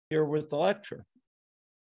Here with the lecture.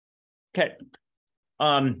 Okay.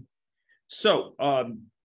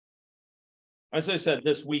 As I said,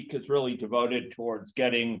 this week is really devoted towards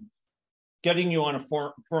getting you on a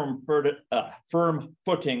firm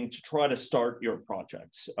footing to try to start your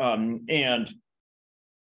projects. And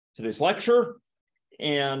today's lecture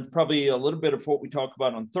and probably a little bit of what we talk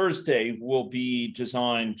about on Thursday will be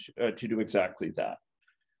designed to do exactly that.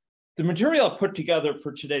 The material I put together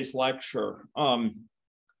for today's lecture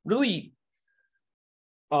really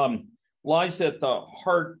lies at the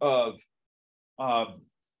heart of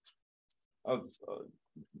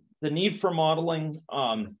the need for modeling,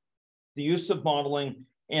 the use of modeling,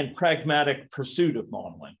 and pragmatic pursuit of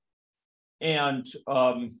modeling. And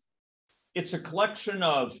it's a collection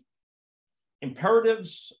of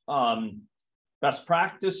imperatives, best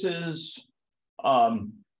practices,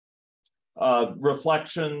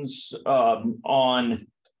 reflections on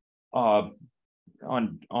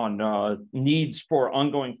needs for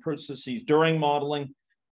ongoing processes during modeling,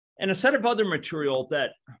 and a set of other material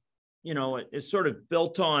that, you know, is sort of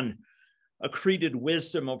built on accreted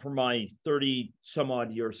wisdom over my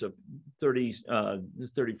 35 years of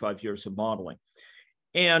modeling.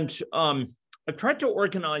 And I've tried to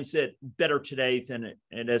organize it better today than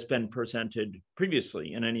it has been presented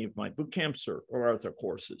previously in any of my boot camps or other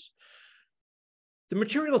courses. The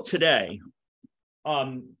material today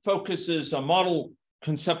focuses on model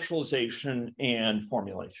conceptualization and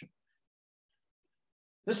formulation.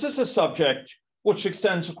 This is a subject which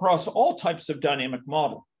extends across all types of dynamic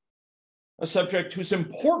modeling, a subject whose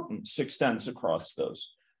importance extends across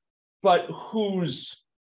those, but whose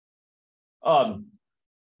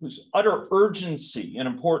utter urgency and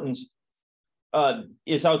importance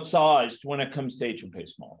is outsized when it comes to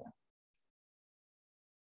agent-based modeling.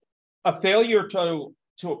 A failure to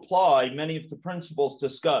apply many of the principles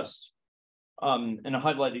discussed and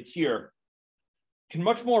highlighted here can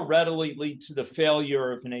much more readily lead to the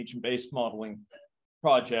failure of an agent-based modeling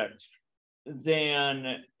project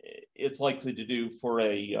than it's likely to do for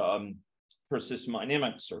a system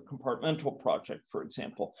dynamics or compartmental project, for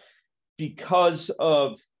example, because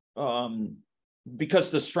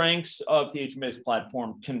the strengths of the agent-based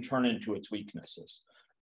platform can turn into its weaknesses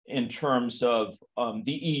in terms of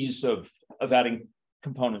the ease of adding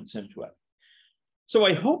components into it. So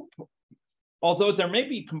I hope, although there may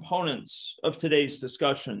be components of today's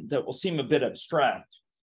discussion that will seem a bit abstract,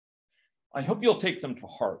 I hope you'll take them to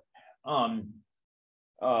heart.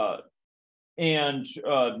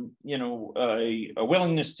 You know, a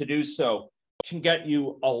willingness to do so can get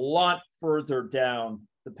you a lot further down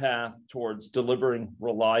the path towards delivering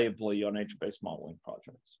reliably on agent-based modeling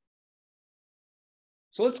projects.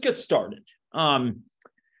 So let's get started.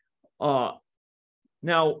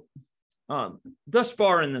 Thus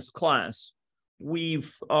far in this class,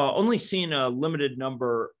 we've only seen a limited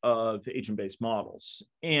number of agent-based models.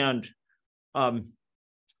 And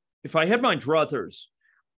if I had my druthers,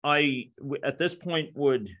 I, at this point,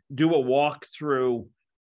 would do a walkthrough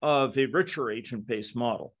of a richer agent-based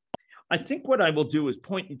model. I think what I will do is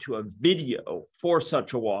point you to a video for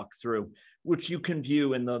such a walkthrough, which you can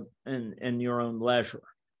view in your own leisure,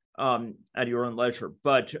 at your own leisure.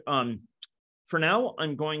 But for now,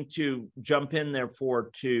 I'm going to jump in, therefore,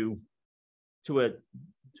 to a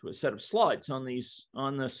set of slides on this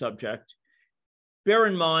subject. Bear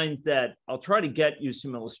in mind that I'll try to get you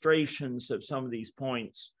some illustrations of some of these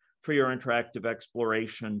points for your interactive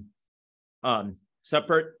exploration,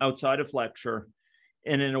 separate outside of lecture,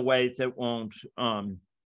 and in a way that won't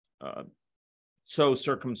so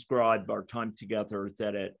circumscribe our time together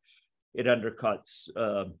that it undercuts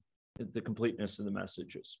the completeness of the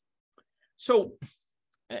messages. So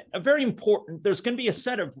there's going to be a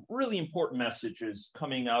set of really important messages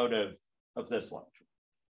coming out of this lecture.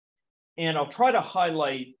 And I'll try to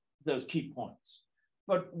highlight those key points.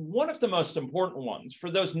 But one of the most important ones for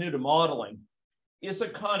those new to modeling is a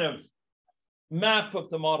kind of map of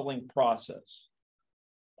the modeling process.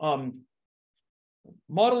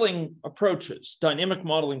 Modeling approaches, dynamic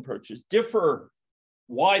modeling approaches, differ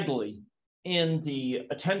widely in the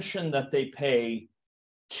attention that they pay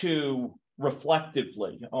to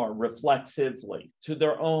reflectively or reflexively to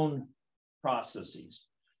their own processes.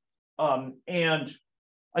 And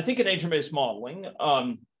I think in agent-based modeling,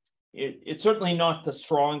 it's certainly not the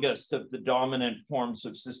strongest of the dominant forms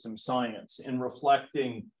of system science in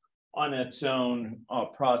reflecting on its own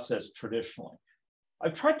process traditionally.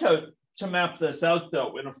 I've tried to map this out,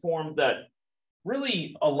 though, in a form that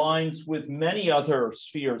really aligns with many other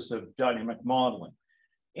spheres of dynamic modeling.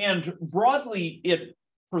 And broadly, it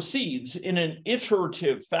proceeds in an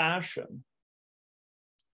iterative fashion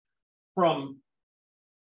from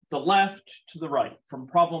the left to the right, from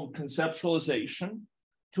problem conceptualization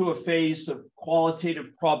to a phase of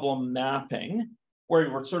qualitative problem mapping, where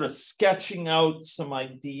we're sort of sketching out some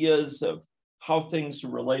ideas of how things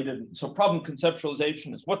are related. So problem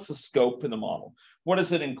conceptualization is, what's the scope in the model? What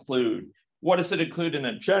does it include? What does it include in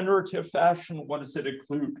a generative fashion? What does it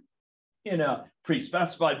include in a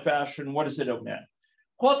pre-specified fashion? What does it omit?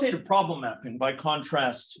 Qualitative problem mapping, by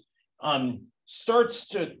contrast, starts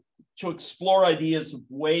to explore ideas of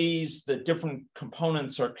ways that different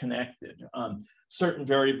components are connected. Certain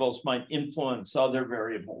variables might influence other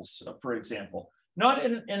variables, for example, not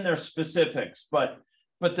in their specifics, but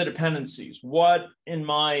the dependencies. What in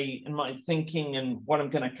my thinking and what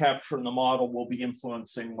I'm going to capture in the model will be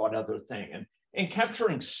influencing what other thing, and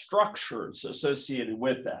capturing structures associated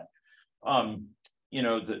with that. You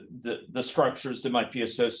know, the structures that might be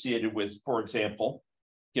associated with, for example,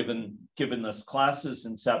 given this class's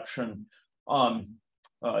inception,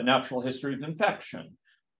 natural history of infection,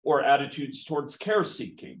 or attitudes towards care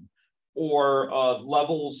seeking, or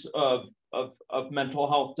levels of mental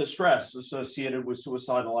health distress associated with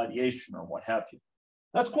suicidal ideation or what have you.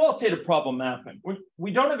 That's qualitative problem mapping.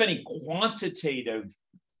 We don't have any quantitative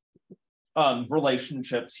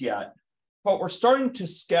relationships yet, but we're starting to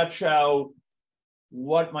sketch out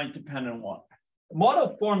what might depend on what.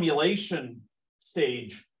 Model formulation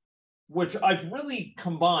stage, which I've really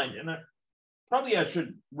combined, and I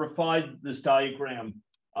should refine this diagram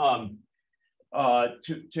to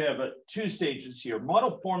have two stages here.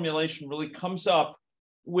 Model formulation really comes up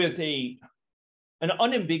with an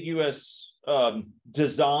unambiguous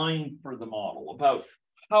design for the model about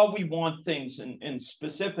how we want things in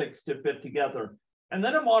specifics to fit together. And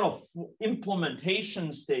then a model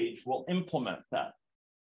implementation stage will implement that.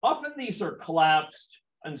 Often these are collapsed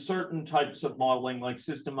in certain types of modeling, like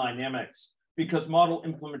system dynamics, because model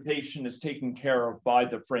implementation is taken care of by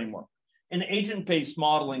the framework. In agent-based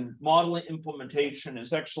modeling, model implementation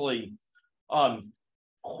is actually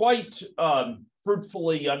quite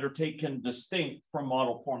fruitfully undertaken distinct from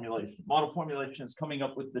model formulation. Model formulation is coming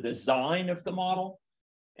up with the design of the model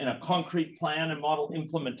in a concrete plan, and model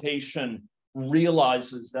implementation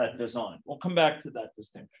realizes that design. We'll come back to that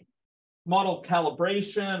distinction. Model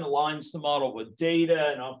calibration aligns the model with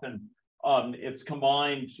data, and often it's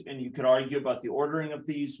combined, and you could argue about the ordering of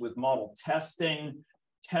these, with model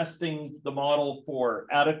testing the model for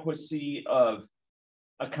adequacy of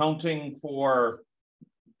accounting for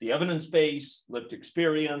the evidence base, lived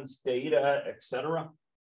experience, data, et cetera.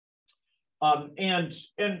 And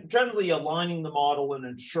generally aligning the model and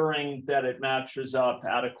ensuring that it matches up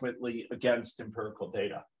adequately against empirical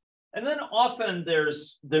data. And then often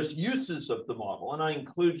there's uses of the model, and I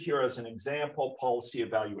include here as an example policy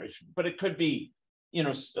evaluation, but it could be, you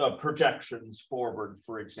know, projections forward,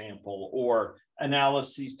 for example, or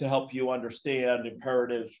analyses to help you understand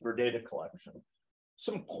imperatives for data collection.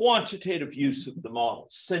 Some quantitative use of the model,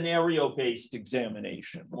 scenario-based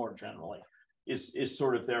examination more generally is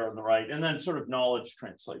sort of there on the right, and then sort of knowledge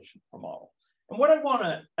translation for model. And what I want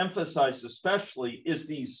to emphasize especially is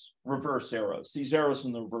these reverse arrows, these arrows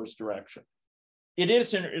in the reverse direction. It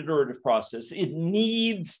is an iterative process. It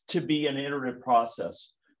needs to be an iterative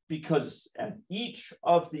process because at each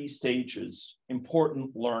of these stages,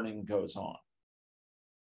 important learning goes on.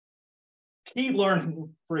 Key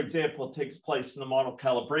learning, for example, takes place in the model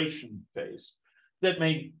calibration phase that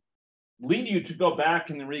may lead you to go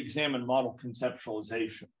back and re-examine model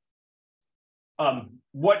conceptualization.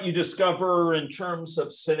 What you discover in terms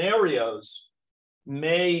of scenarios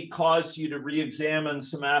may cause you to re-examine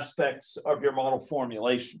some aspects of your model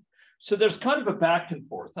formulation. So there's kind of a back and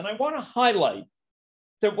forth. And I want to highlight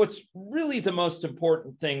that what's really the most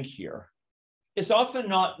important thing here is often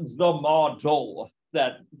not the model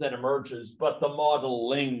that emerges, but the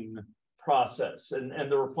modeling process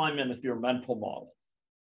and the refinement of your mental model.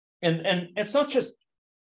 And it's not just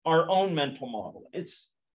our own mental model,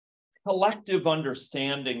 it's collective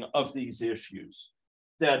understanding of these issues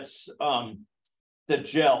that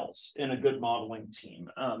gels in a good modeling team.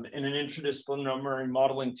 In an interdisciplinary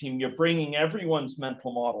modeling team, you're bringing everyone's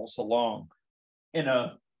mental models along in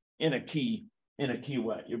a key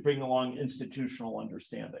way. You're bringing along institutional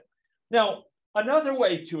understanding. Now, another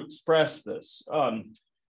way to express this,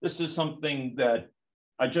 this is something that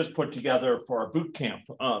I just put together for our boot camp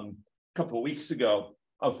a couple of weeks ago,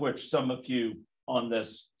 of which some of you on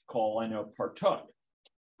this call I know partook,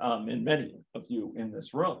 and many of you in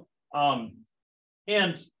this room.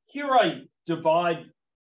 And here I divide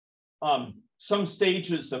some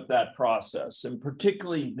stages of that process, and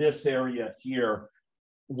particularly this area here,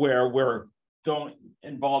 where we're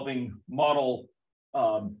involving model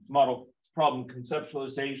problem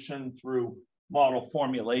conceptualization through model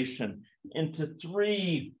formulation into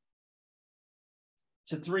three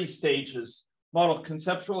stages. Model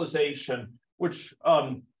conceptualization, which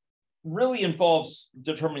really involves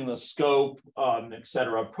determining the scope, et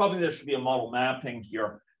cetera. Probably there should be a model mapping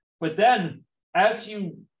here. But then as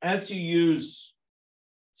you use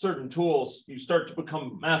certain tools, you start to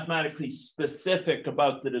become mathematically specific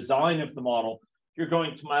about the design of the model. You're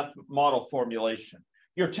going to model formulation.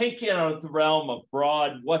 You're taking it out of the realm of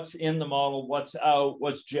broad, what's in the model, what's out,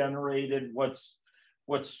 what's generated, what's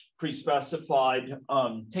pre-specified,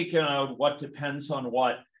 taking out what depends on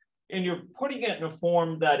what, and you're putting it in a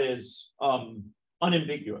form that is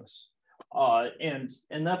unambiguous. And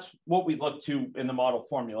that's what we look to in the model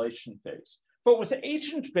formulation phase. But with the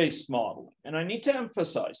agent-based modeling, and I need to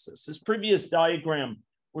emphasize this previous diagram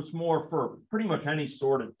was more for pretty much any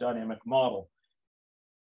sort of dynamic model.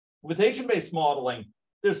 With agent-based modeling,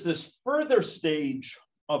 there's this further stage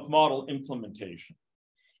of model implementation.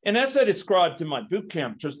 And as I described in my boot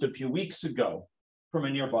camp just a few weeks ago from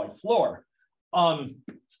a nearby floor, often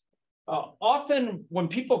when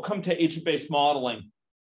people come to agent-based modeling,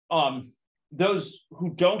 those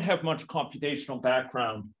who don't have much computational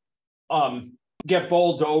background get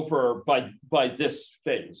bowled over by this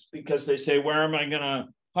phase, because they say, how am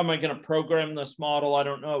I gonna program this model? I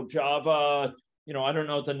don't know Java, I don't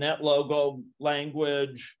know the NetLogo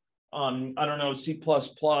language. I don't know C++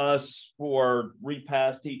 for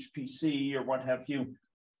repassed HPC or what have you.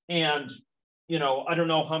 And, I don't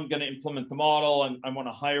know how I'm going to implement the model, and I want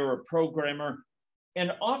to hire a programmer.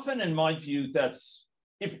 And often in my view, that's,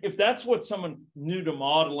 if that's what someone new to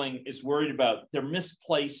modeling is worried about, they're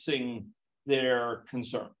misplacing their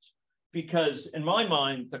concerns. Because in my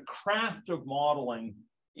mind, the craft of modeling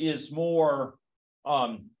is more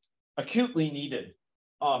acutely needed.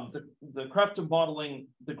 The craft of modeling,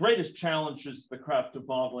 the greatest challenges to the craft of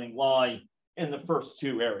modeling lie in the first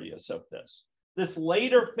two areas of this. This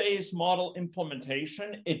later phase model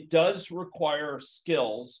implementation, it does require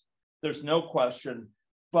skills, there's no question,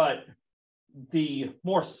 but the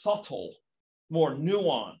more subtle, more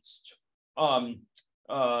nuanced,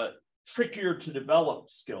 trickier to develop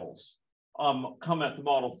skills come at the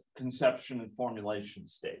model conception and formulation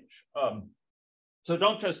stage. So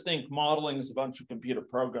don't just think modeling is a bunch of computer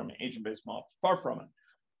programming, agent-based models. Far from it.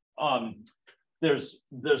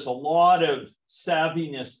 There's a lot of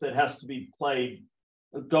savviness that has to be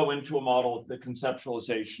go into a model at the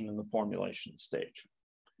conceptualization and the formulation stage.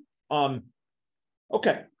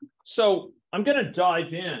 Okay, so I'm going to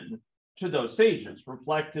dive in to those stages,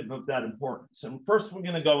 reflective of that importance. And first, we're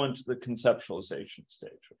going to go into the conceptualization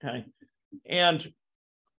stage. Okay, and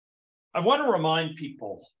I want to remind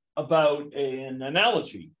people about an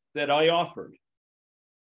analogy that I offered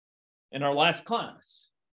in our last class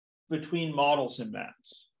between models and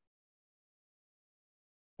maps.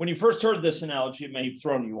 When you first heard this analogy, it may have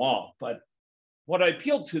thrown you off, but what I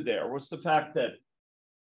appealed to there was the fact that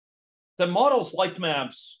the models, like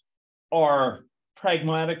maps, are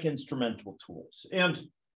pragmatic instrumental tools, and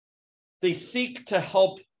they seek to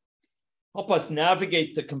help us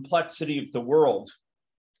navigate the complexity of the world,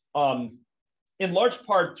 in large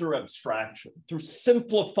part through abstraction, through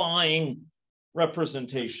simplifying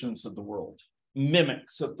representations of the world,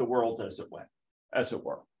 mimics of the world as it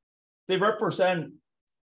were. They represent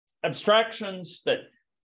abstractions that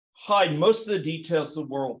hide most of the details of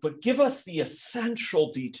the world, but give us the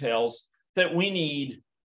essential details that we need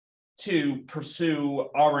to pursue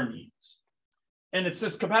our needs. And it's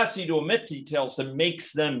this capacity to omit details that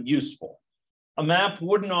makes them useful. A map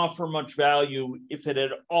wouldn't offer much value if it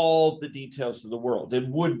had all the details of the world. It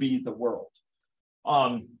would be the world.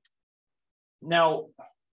 Now,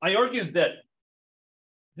 I argued that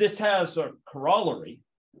this has a corollary,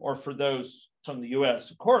 or for those from the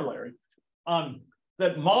US, a corollary,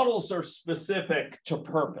 that models are specific to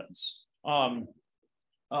purpose,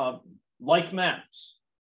 like maps.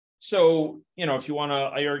 So, if you want to,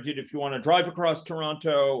 I argued, if you want to drive across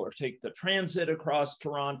Toronto, or take the transit across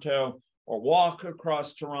Toronto, or walk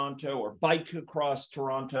across Toronto, or bike across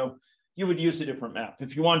Toronto, you would use a different map.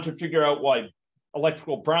 If you want to figure out why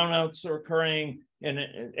electrical brownouts are occurring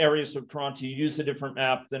in areas of Toronto, you use a different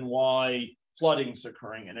map than why flooding is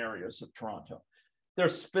occurring in areas of Toronto. They're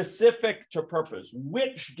specific to purpose.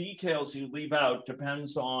 Which details you leave out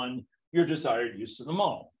depends on your desired use of the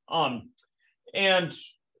model. And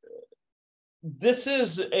this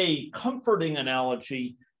is a comforting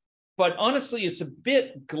analogy, but honestly, it's a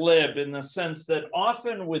bit glib in the sense that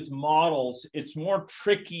often with models, it's more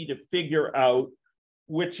tricky to figure out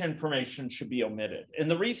which information should be omitted. And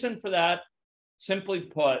the reason for that, simply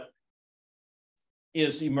put,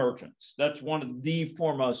 is emergence. That's one of the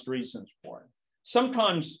foremost reasons for it.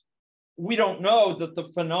 Sometimes we don't know that the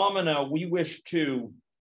phenomena we wish to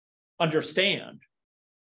understand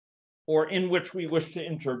or in which we wish to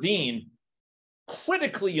intervene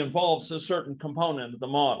critically involves a certain component of the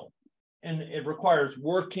model. And it requires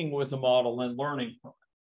working with the model and learning from it.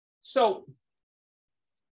 So,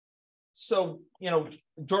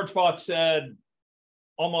 George Fox said,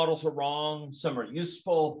 all models are wrong, some are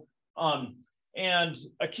useful. And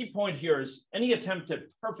a key point here is any attempt at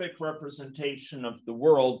perfect representation of the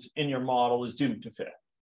world in your model is doomed to fail.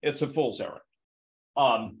 It's a fool's errand.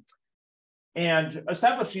 And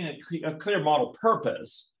establishing a clear model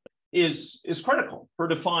purpose is critical for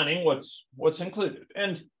defining what's included.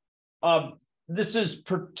 And this is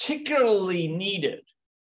particularly needed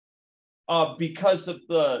because of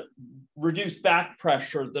the reduced back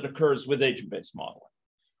pressure that occurs with agent-based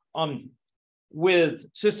modeling. With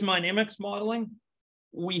system dynamics modeling,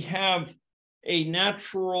 we have a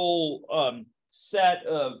natural set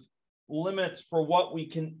of limits for what we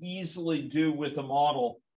can easily do with a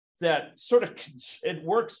model that sort of, it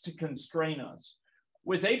works to constrain us.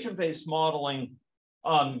 With agent-based modeling,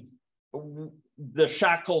 the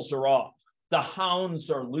shackles are off, the hounds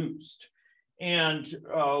are loosed, and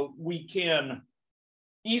we can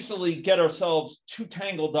easily get ourselves too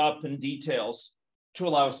tangled up in details to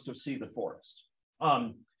allow us to see the forest.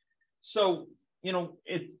 So,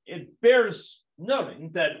 it bears noting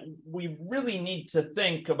that we really need to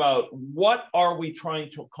think about what are we trying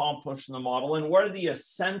to accomplish in the model and what are the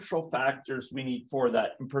essential factors we need for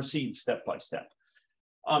that and proceed step by step.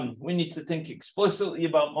 We need to think explicitly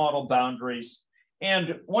about model boundaries.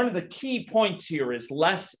 And one of the key points here is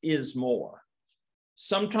less is more.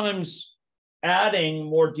 Sometimes adding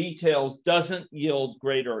more details doesn't yield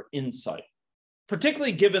greater insight,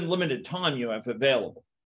 particularly given limited time you have available.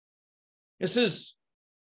 This is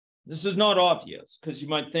not obvious because you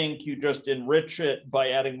might think you just enrich it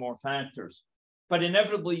by adding more factors, but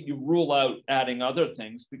inevitably you rule out adding other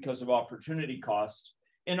things because of opportunity cost.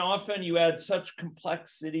 And often you add such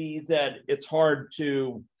complexity that it's harder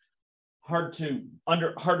to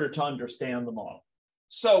understand the model.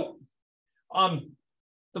 So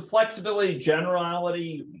the flexibility,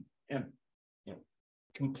 generality, and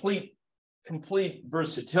complete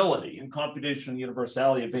versatility and computational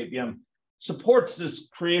universality of ABM supports this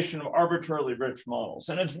creation of arbitrarily rich models.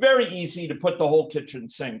 And it's very easy to put the whole kitchen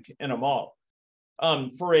sink in a model.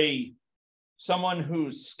 For someone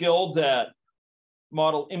who's skilled at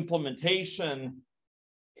model implementation,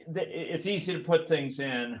 it's easy to put things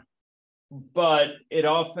in, but it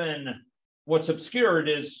often, what's obscured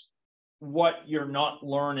is what you're not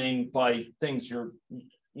learning by things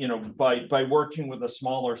by working with a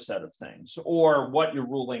smaller set of things, or what you're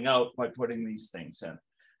ruling out by putting these things in.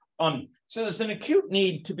 So there's an acute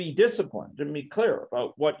need to be disciplined and be clear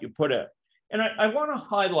about what you put in. And I want to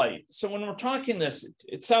highlight, so when we're talking this,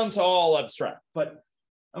 it sounds all abstract, but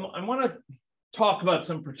I want to talk about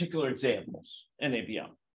some particular examples in ABM.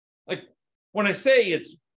 Like when I say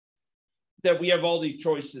it's that we have all these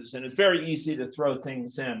choices and it's very easy to throw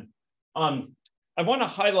things in, I want to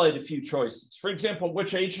highlight a few choices. For example,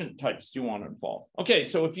 which agent types do you want to involve? Okay,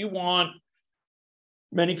 so if you want,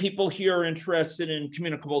 many people here are interested in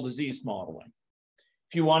communicable disease modeling.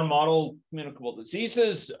 If you want to model communicable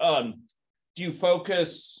diseases, do you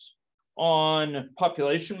focus on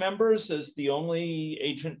population members as the only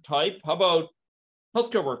agent type? How about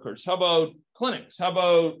healthcare workers? How about clinics? How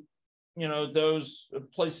about those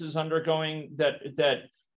places undergoing that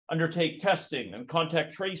undertake testing and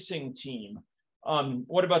contact tracing team?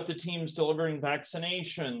 What about the teams delivering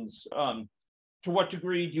vaccinations? To what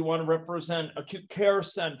degree do you want to represent acute care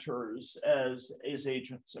centers as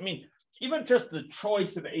agents? I mean, even just the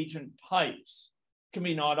choice of agent types can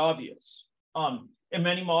be not obvious. In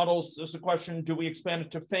many models, there's a question, do we expand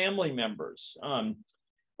it to family members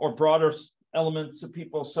or broader elements of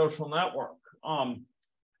people's social network?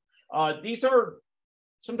 These are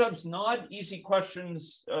sometimes not easy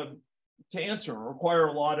questions to answer, require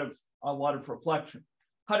a lot of reflection.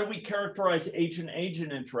 How do we characterize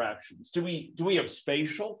agent-agent interactions? Do we have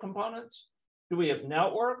spatial components? Do we have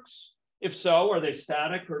networks? If so, are they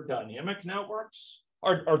static or dynamic networks?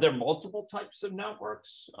 Are there multiple types of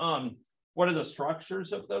networks? What are the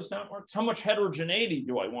structures of those networks? How much heterogeneity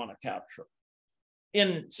do I want to capture?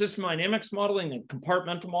 In system dynamics modeling and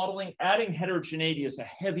compartmental modeling, adding heterogeneity is a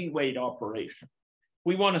heavyweight operation.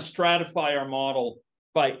 We want to stratify our model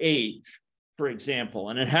by age, for example,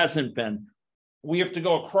 and it hasn't been. We have to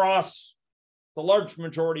go across the large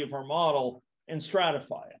majority of our model and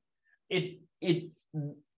stratify it.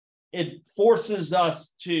 It forces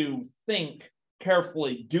us to think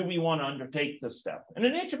carefully, do we want to undertake this step? In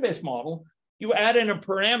an agent-based model, you add in a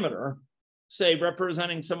parameter, say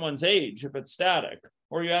representing someone's age if it's static,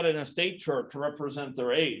 or you add in a state chart to represent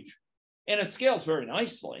their age. And it scales very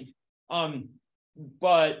nicely,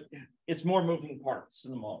 but it's more moving parts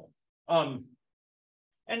in the model.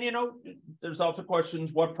 And, you know, there's also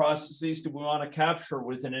questions, what processes do we want to capture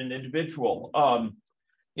within an individual?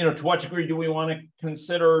 You know, to what degree do we want to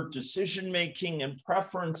consider decision-making and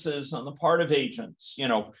preferences on the part of agents? You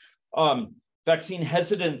know, vaccine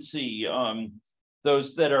hesitancy,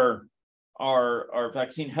 those that are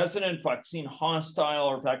vaccine hesitant, vaccine hostile,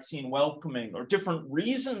 or vaccine welcoming, or different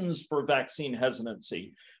reasons for vaccine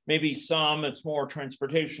hesitancy. Maybe some it's more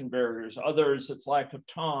transportation barriers, others it's lack of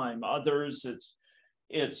time, others it's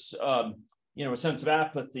you know, a sense of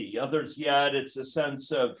apathy, others yet it's a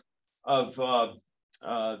sense of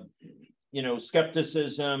you know,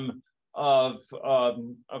 skepticism of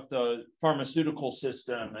the pharmaceutical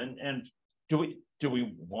system, and do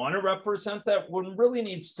we want to represent that? One really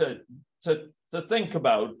needs to think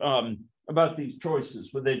about these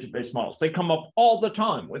choices with agent-based models. They come up all the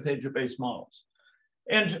time with agent-based models,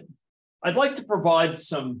 and I'd like to provide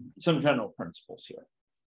some general principles here.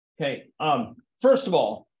 Okay, first of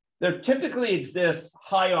all, there typically exists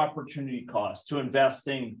high opportunity cost to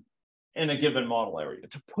investing in a given model area,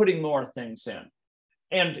 to putting more things in.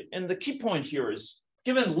 And the key point here is,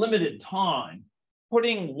 given limited time,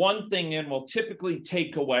 putting one thing in will typically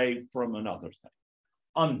take away from another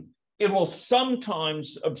thing. It will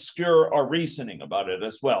sometimes obscure our reasoning about it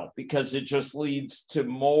as well, because it just leads to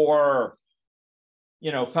more,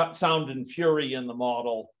 you know, sound and fury in the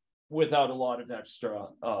model without a lot of extra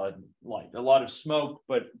light, a lot of smoke,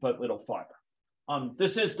 but little fire.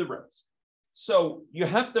 This is the risk. So you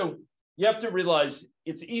have to realize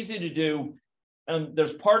it's easy to do, and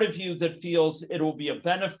there's part of you that feels it will be a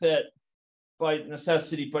benefit by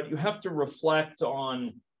necessity, but you have to reflect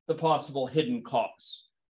on the possible hidden costs.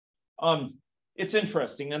 It's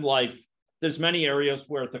interesting in life, there's many areas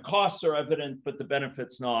where the costs are evident, but the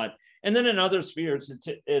benefits not. And then in other spheres,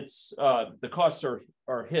 it's the costs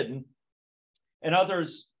are hidden. And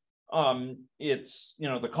others, it's, you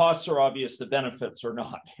know, the costs are obvious, the benefits are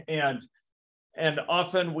not. And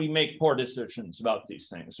often we make poor decisions about these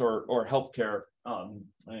things, or healthcare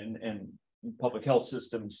and public health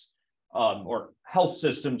systems, or health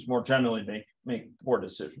systems more generally make poor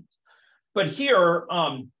decisions. But here,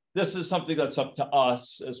 this is something that's up to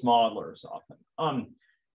us as modelers often.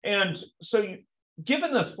 And so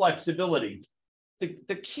given this flexibility,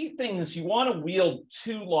 the key thing is you want to wield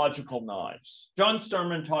two logical knives. John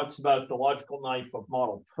Sturman talks about the logical knife of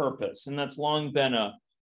model purpose, and that's long been a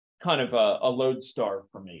kind of a lodestar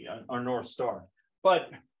for me, our North Star.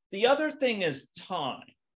 But the other thing is time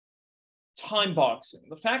boxing.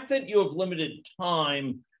 The fact that you have limited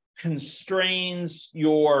time constrains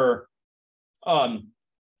your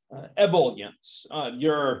ebullience,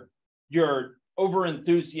 your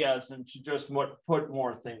overenthusiasm to just put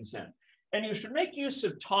more things in. And you should make use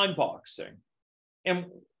of time boxing. And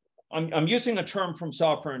I'm using a term from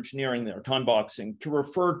software engineering there, time boxing, to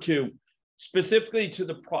refer to specifically to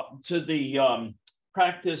the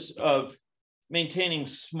practice of maintaining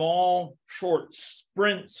small, short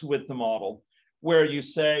sprints with the model, where you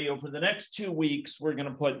say, over the next 2 weeks, we're going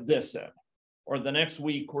to put this in, or the next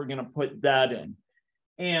week, we're going to put that in.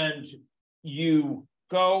 And you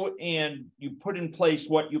go and you put in place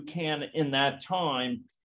what you can in that time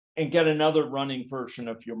and get another running version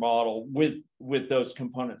of your model with those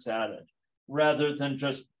components added, rather than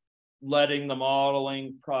just letting the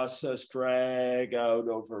modeling process drag out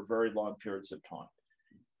over very long periods of time.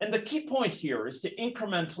 And the key point here is to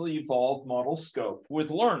incrementally evolve model scope with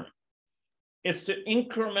learning. It's to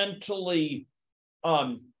incrementally,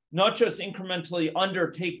 not just incrementally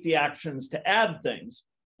undertake the actions to add things,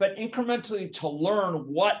 but incrementally to learn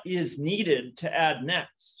what is needed to add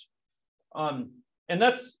next. And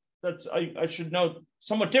that's I should note,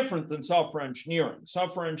 somewhat different than software engineering.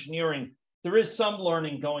 Software engineering, there is some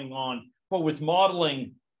learning going on, but with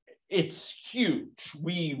modeling, it's huge.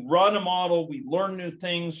 We run a model, we learn new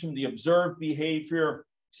things from the observed behavior,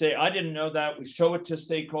 say, I didn't know that, we show it to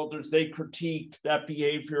stakeholders, they critique that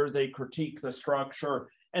behavior, they critique the structure,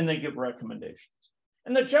 and they give recommendations.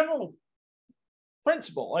 And the general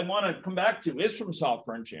principle I want to come back to is from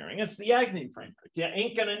software engineering. It's the Agni framework. You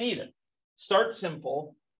ain't gonna need it. Start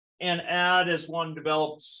simple and add as one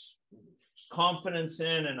develops confidence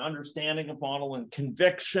in and understanding of model and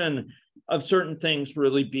conviction of certain things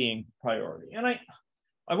really being priority. And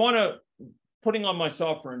I want to, putting on my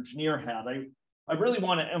software engineer hat, I really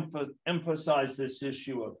want to emphasize this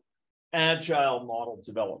issue of agile model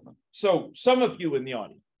development. So some of you in the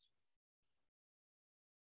audience,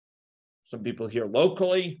 some people here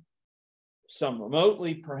locally, some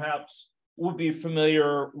remotely perhaps, will be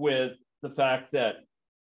familiar with the fact that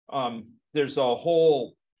there's a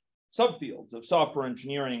whole subfield of software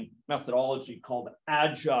engineering methodology called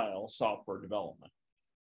agile software development,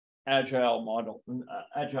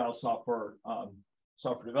 agile software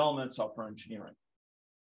development, software engineering.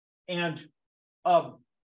 And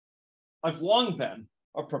I've long been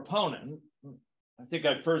a proponent. I think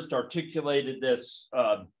I first articulated this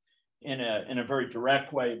in a very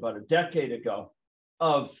direct way about a decade ago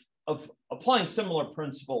of applying similar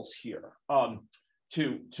principles here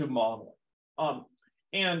to modeling.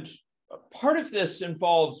 And part of this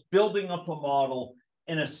involves building up a model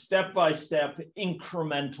in a step-by-step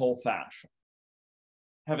incremental fashion.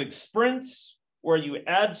 Having sprints where you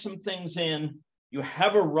add some things in, you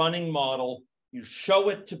have a running model, you show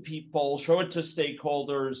it to people, show it to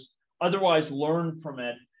stakeholders, otherwise learn from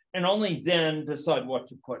it, and only then decide what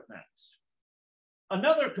to put next.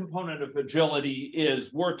 Another component of agility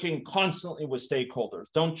is working constantly with stakeholders.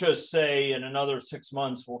 Don't just say in another 6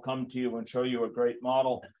 months, we'll come to you and show you a great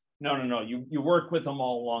model. No. You work with them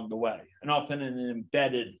all along the way, and often in an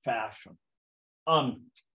embedded fashion.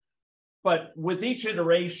 But with each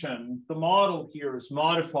iteration, the model here is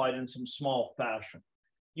modified in some small fashion.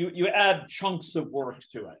 You add chunks of work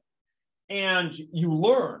to it, and you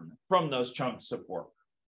learn from those chunks of work.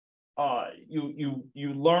 You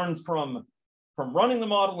learn from running the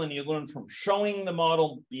model, and you learn from showing the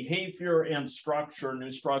model behavior and structure,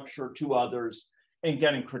 new structure to others, and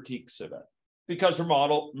getting critiques of it. Because our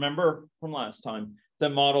model, remember from last time,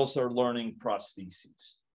 that models are learning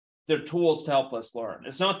prostheses. They're tools to help us learn.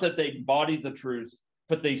 It's not that they embody the truth,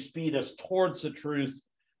 but they speed us towards the truth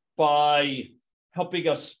by helping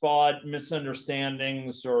us spot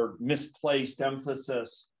misunderstandings or misplaced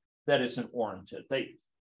emphasis that isn't warranted. They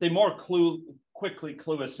more quickly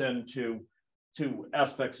clue us into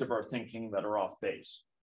aspects of our thinking that are off base.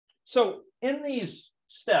 So in these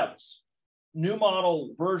steps, new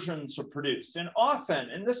model versions are produced, and often,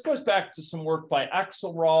 and this goes back to some work by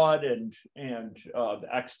Axelrod and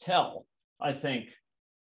Axtell, I think,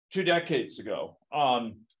 2 decades ago.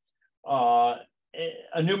 A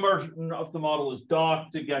new version of the model is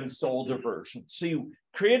docked against older versions. So you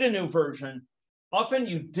create a new version. Often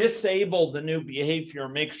you disable the new behavior,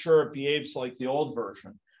 make sure it behaves like the old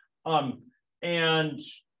version. And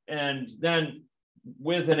then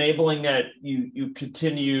with enabling it, you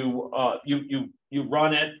continue, you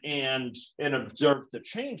run it and observe the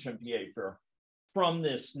change in behavior from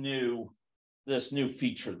this new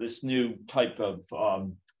feature, this new type of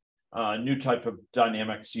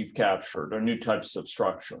dynamics you've captured, or new types of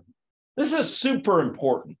structure. This is super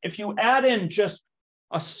important. If you add in just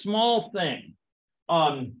a small thing,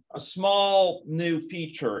 a small new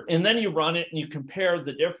feature, and then you run it and you compare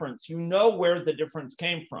the difference, you know where the difference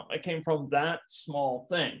came from. It came from that small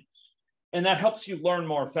thing. And that helps you learn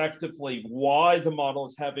more effectively why the model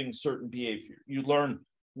is having certain behavior. You learn,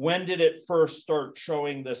 when did it first start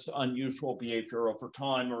showing this unusual behavior over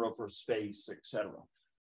time or over space, et cetera.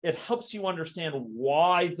 It helps you understand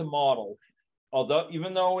why the model,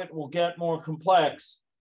 even though it will get more complex,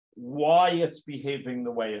 why it's behaving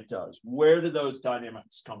the way it does. Where do those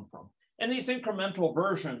dynamics come from? And these incremental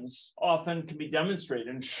versions often can be demonstrated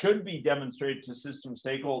and should be demonstrated to system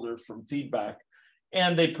stakeholders from feedback.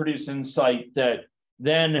 And they produce insight that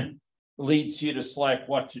then leads you to select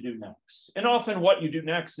what to do next. And often what you do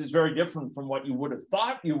next is very different from what you would have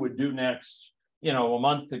thought you would do next, a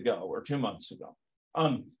month ago or 2 months ago.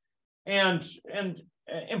 And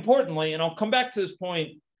importantly, and I'll come back to this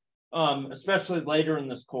point, especially later in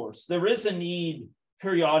this course, there is a need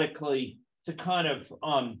periodically to kind of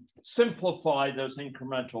simplify those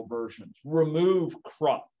incremental versions, remove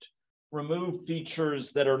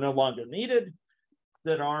features that are no longer needed,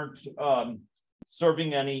 that aren't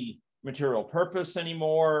serving any material purpose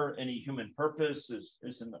anymore, any human purpose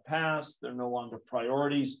is in the past, they're no longer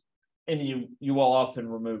priorities, and you will often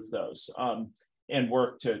remove those and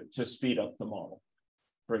work to speed up the model,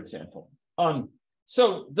 for example.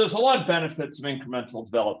 So there's a lot of benefits of incremental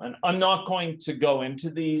development. I'm not going to go into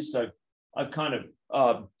these. I've kind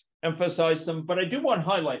of emphasized them, but I do want to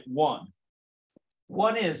highlight one.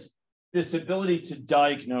 One is this ability to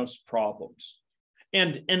diagnose problems.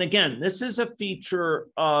 And again, this is a feature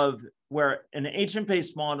of where an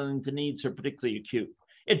agent-based modeling, the needs are particularly acute.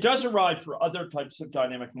 It does arrive for other types of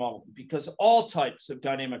dynamic modeling, because all types of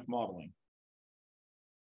dynamic modeling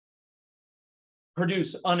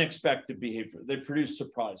produce unexpected behavior. They produce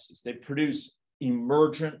surprises. They produce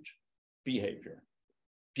emergent behavior.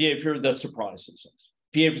 behavior that surprises us,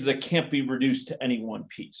 behavior that can't be reduced to any one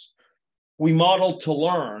piece. We model to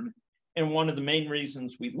learn, and one of the main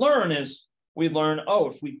reasons we learn is we learn, oh,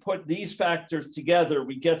 if we put these factors together,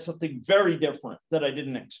 we get something very different that I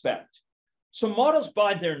didn't expect. So models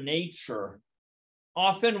by their nature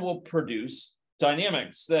often will produce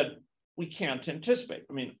dynamics that we can't anticipate.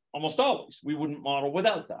 I mean, almost always, we wouldn't model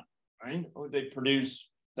without that, right? Or they produce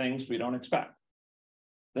things we don't expect,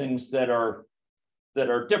 things that are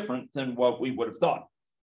different than what we would have thought.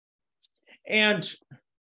 And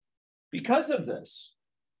because of this,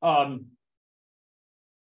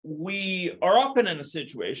 we are often in a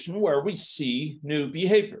situation where we see new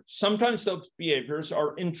behaviors. Sometimes those behaviors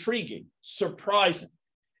are intriguing, surprising.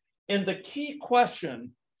 And the key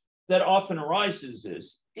question that often arises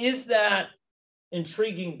is that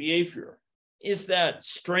intriguing behavior, is that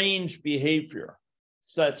strange behavior,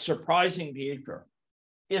 is that surprising behavior,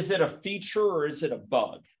 is it a feature or is it a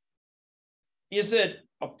bug? Is it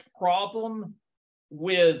a problem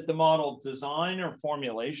with the model design or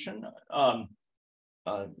formulation?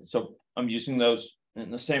 So I'm using those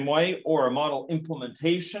in the same way, or a model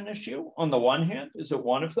implementation issue on the one hand, is it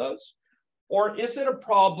one of those? Or is it a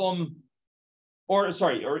problem, or is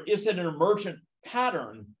it an emergent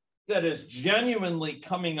pattern that is genuinely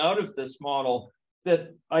coming out of this model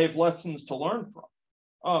that I have lessons to learn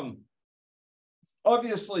from?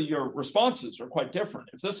 Obviously, your responses are quite different.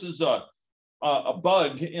 If this is a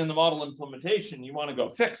bug in the model implementation, you want to go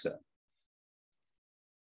fix it.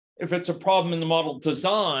 If it's a problem in the model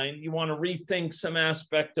design, you want to rethink some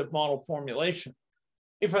aspect of model formulation.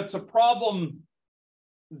 If it's a problem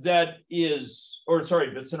that is, if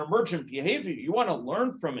it's an emergent behavior, you want to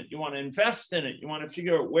learn from it, you want to invest in it, you want to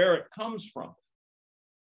figure out where it comes from.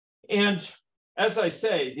 And as I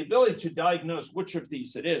say, the ability to diagnose which of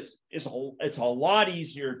these it is it's a lot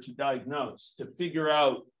easier to diagnose, to figure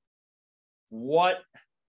out what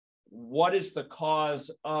is the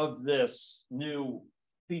cause of this new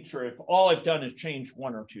feature if all I've done is change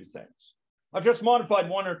one or two things. I've just modified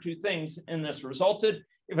one or two things and this resulted.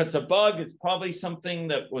 If it's a bug, it's probably something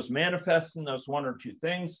that was manifest in those one or two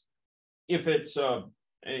things. If it's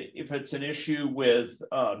an issue with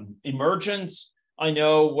emergence, I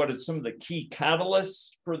know what are some of the key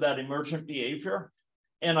catalysts for that emergent behavior,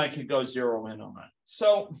 and I could go zero in on that.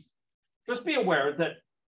 So just be aware that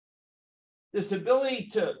this ability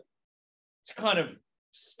to kind of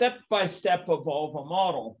step-by-step evolve a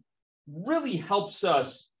model really helps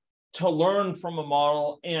us to learn from a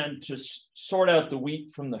model and to sort out the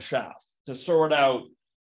wheat from the chaff, to sort out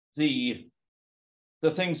the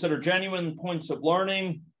things that are genuine points of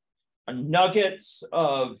learning, nuggets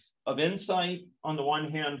of insight on the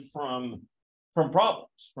one hand from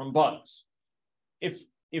problems, from bugs.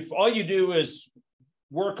 If all you do is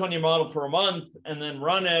work on your model for a month and then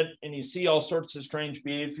run it and you see all sorts of strange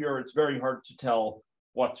behavior, it's very hard to tell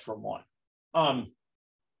what's from what.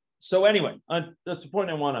 So anyway, that's the point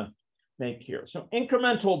I want to make here. So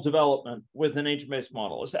incremental development with an agent-based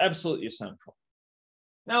model is absolutely essential.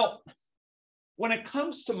 Now, when it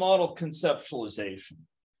comes to model conceptualization,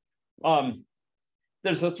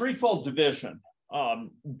 there's a threefold division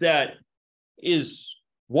that is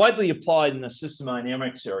widely applied in the system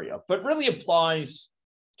dynamics area, but really applies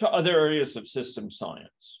to other areas of system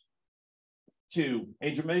science, to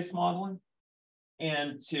agent-based modeling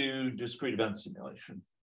and to discrete event simulation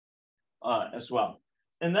as well.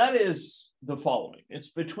 And that is the following. It's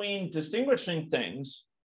between distinguishing things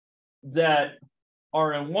that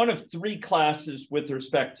are in one of three classes with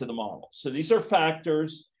respect to the model. So these are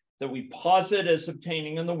factors that we posit as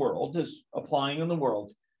obtaining in the world, as applying in the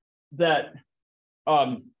world, that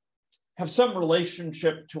have some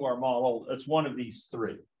relationship to our model as one of these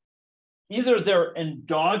three. Either they're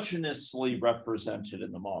endogenously represented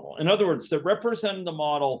in the model. In other words, they're represented in the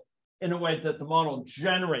model in a way that the model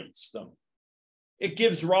generates them. It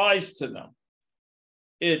gives rise to them.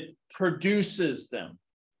 It produces them.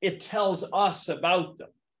 It tells us about them.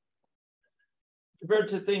 Compared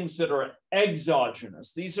to things that are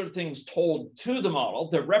exogenous, these are things told to the model.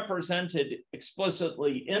 They're represented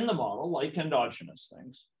explicitly in the model, like endogenous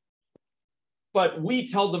things. But we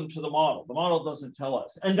tell them to the model. The model doesn't tell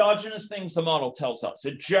us. Endogenous things, the model tells us.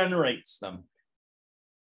 It generates them.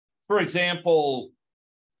 For example,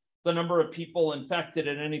 the number of people infected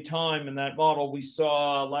at any time in that model we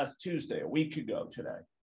saw last Tuesday, a week ago today.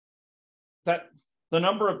 That the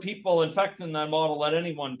number of people infected in that model at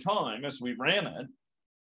any one time as we ran it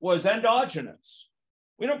was endogenous.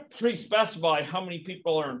 We don't pre-specify how many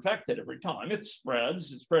people are infected every time. It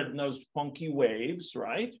spreads. It's spread in those funky waves,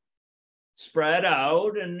 right? spread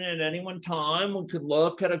out, and at any one time we could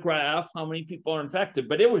look at a graph how many people are infected,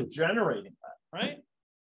 but it was generating that, right?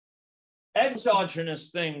 Exogenous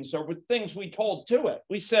things are with things we told to it.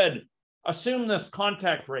 We said, assume this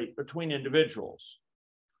contact rate between individuals.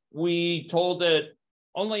 We told it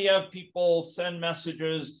only have people send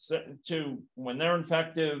messages to when they're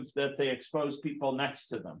infective that they expose people next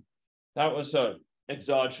to them. That was an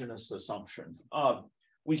exogenous assumption.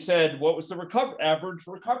 We said, what was the average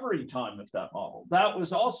recovery time of that model? That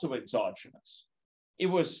was also exogenous. It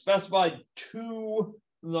was specified to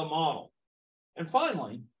the model. And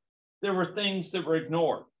finally, there were things that were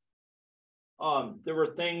ignored. There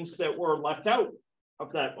were things that were left out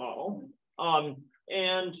of that model.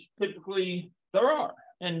 And typically there are.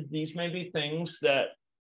 And these may be things that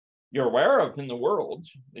you're aware of in the world.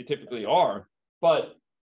 They typically are. But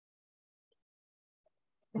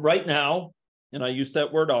right now, and I use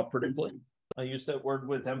that word operatively, I use that word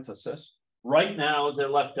with emphasis, right now they're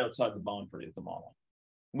left outside the boundary of the model.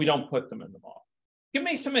 We don't put them in the model. Give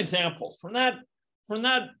me some examples from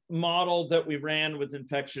that model that we ran with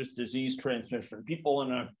infectious disease transmission,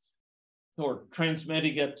 people or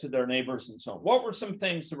transmitting it to their neighbors and so on. What were some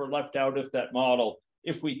things that were left out of that model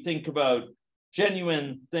if we think about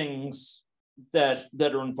genuine things that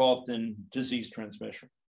are involved in disease transmission?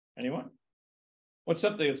 Anyone? What's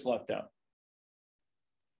something that's left out?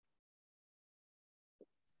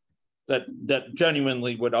 That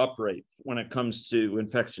genuinely would operate when it comes to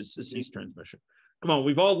infectious disease transmission. Come on,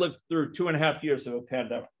 we've all lived through 2.5 years of a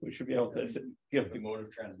pandemic. We should be able to give the mode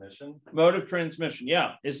of transmission. Mode of transmission,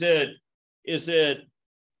 yeah. Is it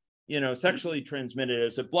sexually transmitted?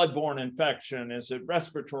 Is it bloodborne infection? Is it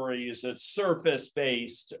respiratory? Is it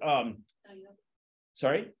surface-based?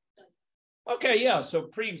 Sorry? Okay, yeah. So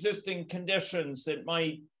pre-existing conditions that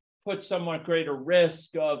might put somewhat greater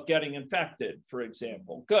risk of getting infected, for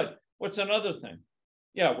example. Good. What's another thing?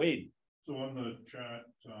 Yeah, Wade. So on the chat,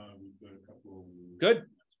 we've got a couple of good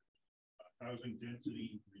housing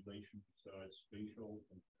density, relation spatial,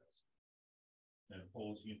 and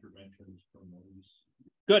policy interventions from those.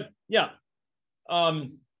 Good, yeah.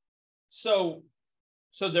 So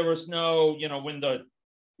there was no, when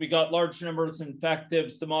we got large numbers of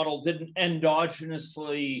infectives, the model didn't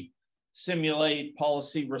endogenously simulate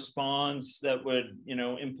policy response that would,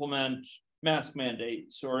 implement mask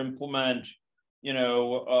mandates or implement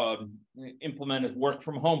implemented work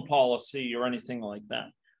from home policy or anything like that.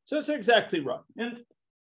 So that's exactly right. And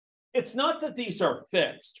it's not that these are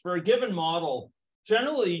fixed. For a given model,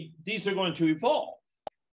 generally, these are going to evolve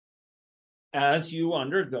as you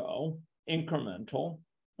undergo incremental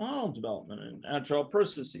model development and agile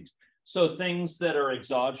processes. So things that are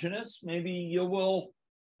exogenous, maybe you will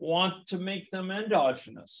want to make them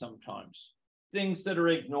endogenous sometimes. Things that are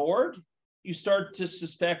ignored, you start to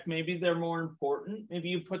suspect maybe they're more important. Maybe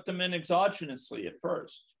you put them in exogenously at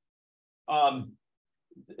first.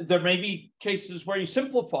 There may be cases where you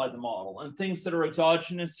simplify the model, and things that are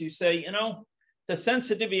exogenous, you say, the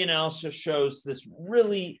sensitivity analysis shows this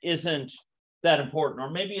really isn't that important, or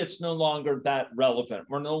maybe it's no longer that relevant.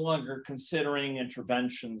 We're no longer considering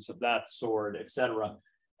interventions of that sort, et cetera.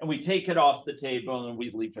 And we take it off the table and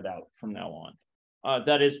we leave it out from now on.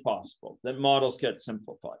 That is possible, that models get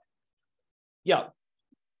simplified. Yeah.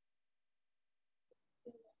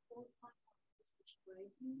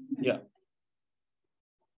 Yeah.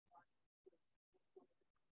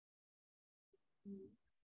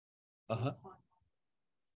 Uh-huh.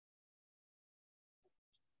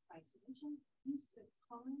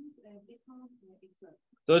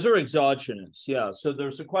 Those are exogenous, yeah. So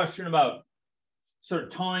there's a question about sort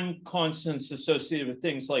of time constants associated with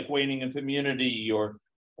things like waning of immunity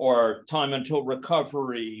or time until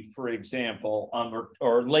recovery, for example,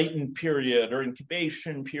 or latent period or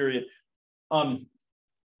incubation period.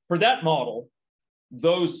 For that model,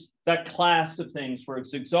 that class of things were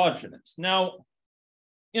exogenous. Now,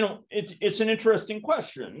 it's an interesting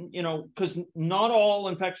question, because not all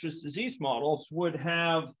infectious disease models would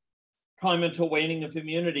have time until waning of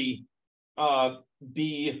immunity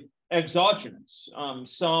be exogenous.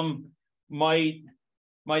 Some might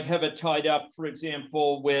have it tied up, for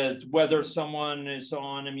example, with whether someone is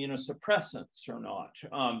on immunosuppressants or not,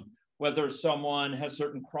 whether someone has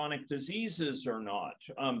certain chronic diseases or not.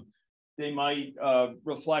 They might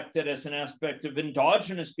reflect it as an aspect of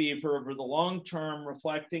endogenous behavior over the long term,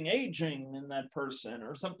 reflecting aging in that person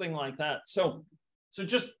or something like that. So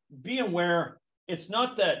just be aware, it's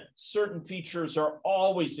not that certain features are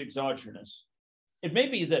always exogenous. It may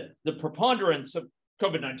be that the preponderance of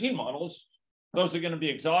COVID-19 models, those are going to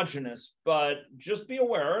be exogenous, but just be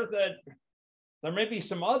aware that there may be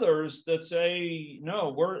some others that say,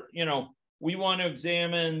 no, we want to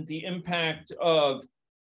examine the impact of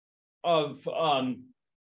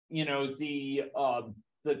you know, the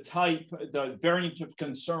variant of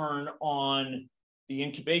concern on the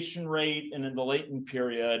incubation rate and in the latent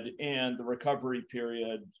period and the recovery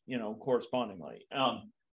period, you know, correspondingly.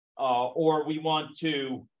 Or we want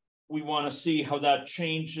to see how that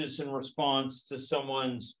changes in response to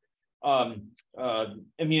someone's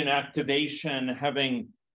immune activation, having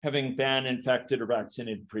been infected or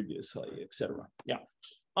vaccinated previously, et cetera. Yeah.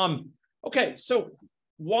 Okay, so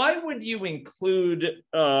why would you include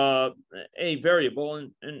a variable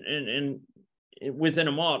within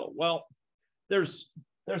a model? Well, there's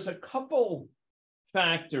a couple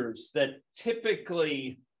factors that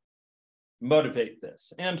typically motivate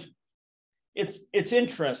this, and it's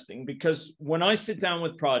interesting because when I sit down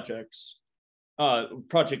with project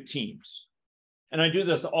teams, and I do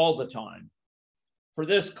this all the time, for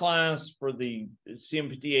this class, for the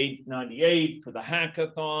CMPT 898, for the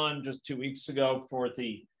hackathon just 2 weeks ago, for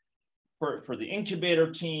the incubator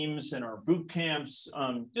teams and our boot camps,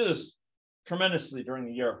 do this tremendously during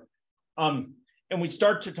the year. And we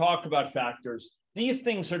start to talk about factors. These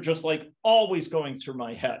things are just like always going through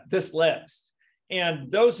my head, this list. And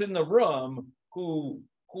those in the room who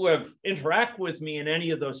have interact with me in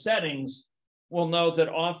any of those settings will know that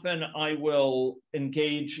often I will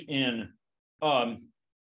engage in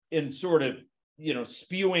sort of, you know,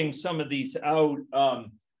 spewing some of these out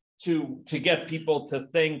to get people to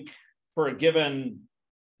think for a given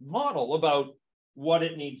model about what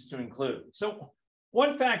it needs to include. So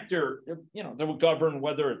one factor, you know, that will govern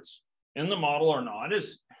whether it's in the model or not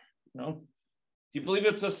is, you know, do you believe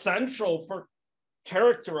it's essential for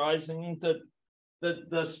characterizing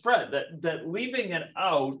the spread, that leaving it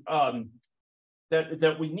out,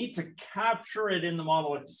 that we need to capture it in the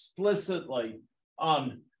model explicitly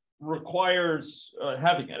requires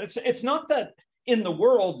having it. It's not that in the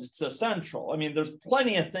world it's essential. I mean, there's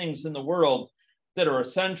plenty of things in the world that are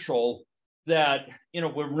essential that, you know,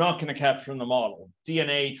 we're not going to capture in the model.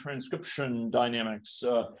 DNA transcription dynamics,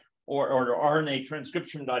 or RNA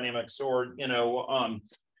transcription dynamics, or, you know,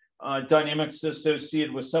 dynamics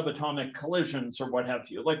associated with subatomic collisions or what have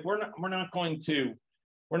you. Like we're not going to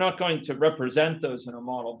represent those in a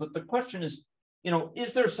model. But the question is, you know,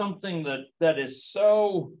 is there something that is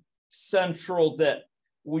so central that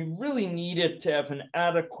we really need it to have an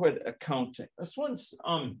adequate accounting? This one's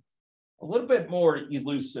a little bit more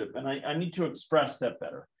elusive, and I need to express that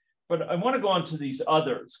better. But I want to go on to these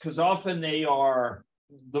others, because often they are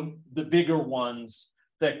the bigger ones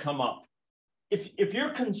that come up. If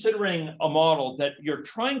you're considering a model that you're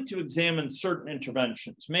trying to examine certain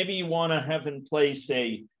interventions, maybe you want to have in place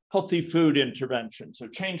a healthy food intervention, so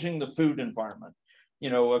changing the food environment, you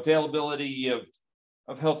know, availability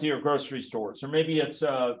of healthier grocery stores, or maybe it's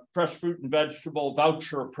a fresh fruit and vegetable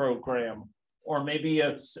voucher program, or maybe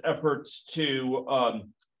it's efforts to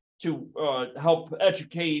help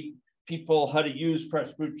educate people how to use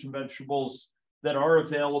fresh fruits and vegetables that are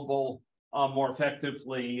available more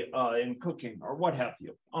effectively in cooking, or what have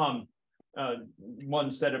you.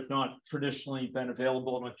 Ones that have not traditionally been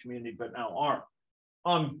available in a community but now are.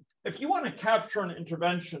 If you want to capture an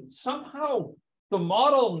intervention, somehow the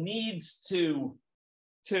model needs to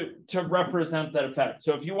represent that effect.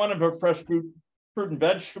 So if you want to have a fresh fruit and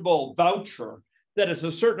vegetable voucher that has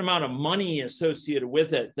a certain amount of money associated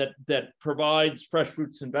with it, that provides fresh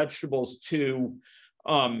fruits and vegetables to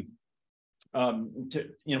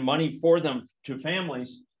you know, money for them to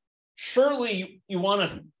families, surely you want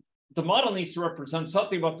to, the model needs to represent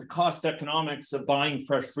something about the cost economics of buying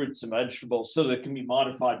fresh fruits and vegetables so that it can be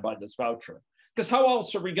modified by this voucher. Because how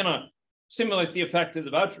else are we going to simulate the effect of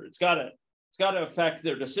the voucher? It's got to affect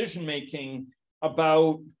their decision making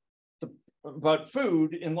about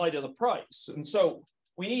food in light of the price. And so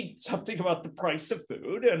we need something about the price of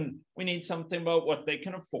food, and we need something about what they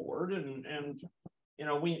can afford, and you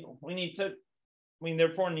know, we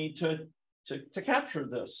therefore need to capture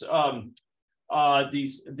this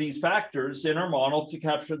these factors in our model to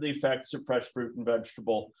capture the effects of fresh fruit and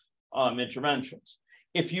vegetable interventions.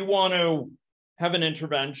 If you want to have an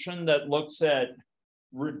intervention that looks at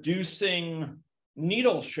reducing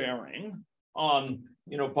needle sharing,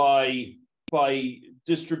 you know, by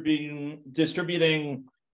distributing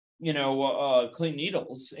you know, clean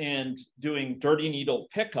needles and doing dirty needle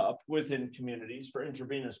pickup within communities for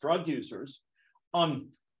intravenous drug users,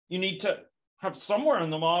 you need to have somewhere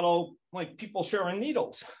in the model like people sharing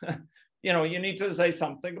needles. You know, you need to say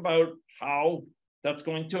something about how that's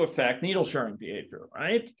going to affect needle sharing behavior,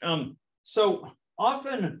 right? So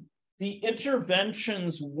often the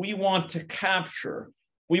interventions we want to capture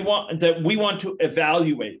we want to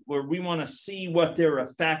evaluate, where we want to see what their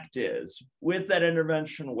effect is with that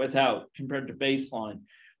intervention, without, compared to baseline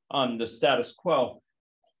on the status quo.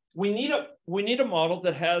 We need a model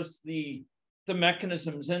that has the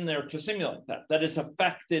mechanisms in there to simulate that is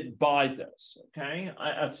affected by this, okay,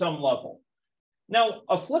 at some level. Now,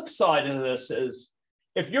 a flip side of this is,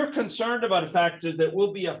 if you're concerned about a factor that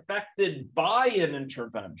will be affected by an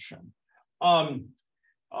intervention,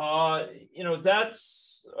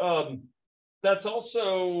 that's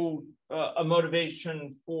also a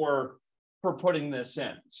motivation for putting this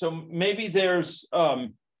in. So maybe there's a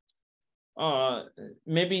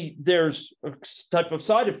type of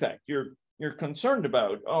side effect you're concerned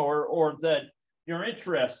about, or that you're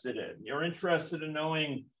interested in. You're interested in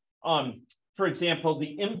knowing, for example,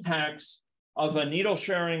 the impacts of a needle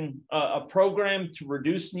sharing, a program to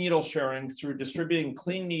reduce needle sharing through distributing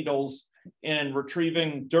clean needles and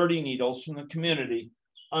retrieving dirty needles from the community.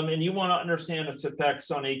 And you want to understand its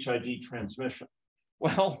effects on HIV transmission.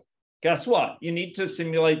 Well, guess what? You need to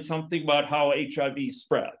simulate something about how HIV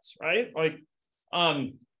spreads, right?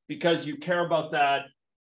 Because you care about that.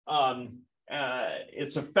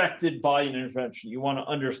 It's affected by an intervention. You want to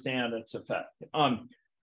understand its effect.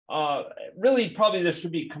 Really, probably this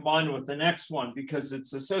should be combined with the next one, because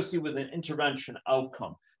it's associated with an intervention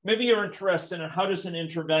outcome. Maybe you're interested in how does an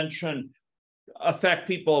intervention affect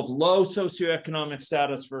people of low socioeconomic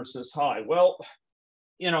status versus high. Well,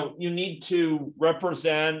 you need to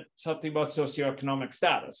represent something about socioeconomic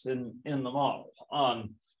status in the model.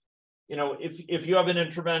 If you have an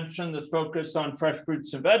intervention that's focused on fresh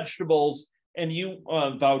fruits and vegetables, and you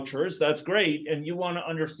vouchers, that's great, and you want to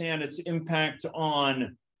understand its impact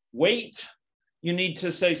on weight, you need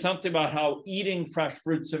to say something about how eating fresh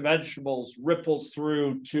fruits and vegetables ripples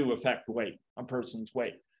through to affect weight, a person's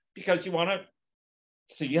weight, because you want to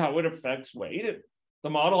see how it affects weight. The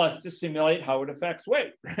model has to simulate how it affects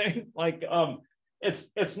weight, right?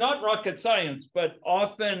 It's not rocket science, but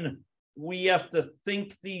often we have to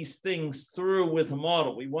think these things through with a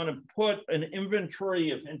model. We want to put an inventory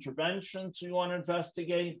of interventions we want to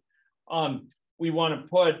investigate. We want to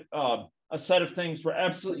put a set of things we're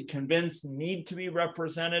absolutely convinced need to be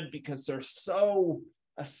represented because they're so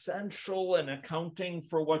essential in accounting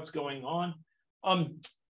for what's going on.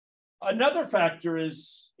 Another factor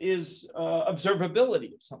is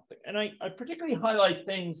observability of something. And I particularly highlight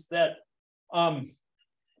things that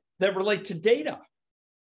relate to data,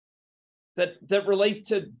 that relate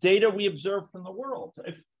to data we observe from the world.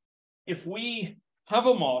 If we have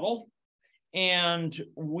a model and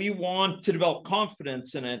we want to develop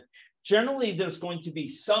confidence in it, generally there's going to be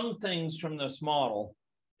some things from this model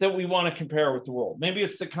that we want to compare with the world. Maybe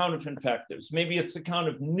it's the count of infectives. Maybe it's the count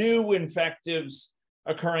of new infectives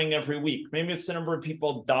occurring every week. Maybe it's the number of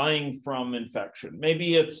people dying from infection.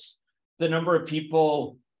 Maybe it's the number of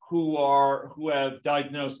people who have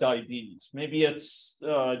diagnosed diabetes. Maybe it's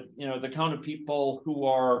the count of people who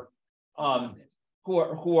are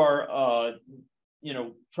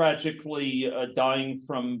tragically dying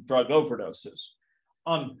from drug overdoses.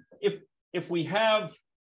 If we have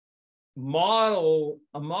a model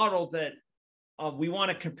that we want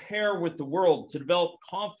to compare with the world to develop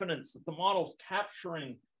confidence that the model's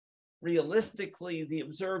capturing realistically the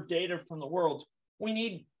observed data from the world,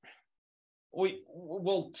 we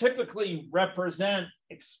will typically represent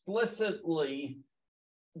explicitly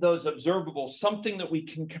those observables, something that we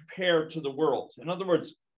can compare to the world. In other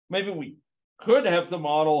words, maybe we could have the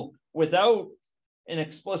model without an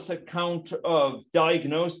explicit count of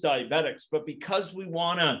diagnosed diabetics, but because we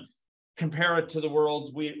want to compare it to the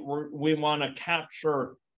world, we want to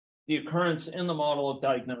capture the occurrence in the model of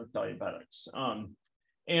diagnosed diabetics.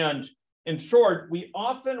 And in short, we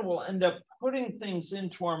often will end up putting things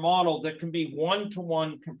into our model that can be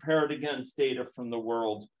one-to-one compared against data from the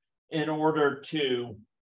world in order to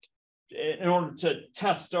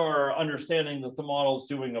test our understanding that the model is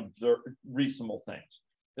doing reasonable things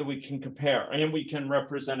that we can compare, and we can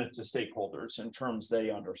represent it to stakeholders in terms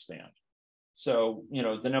they understand. So,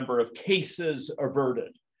 the number of cases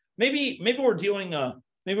averted. Maybe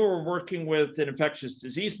we're working with an infectious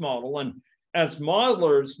disease model, and as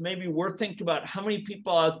modelers, maybe we're thinking about how many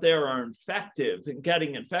people out there are infective and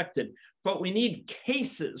getting infected, but we need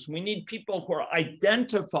cases. We need people who are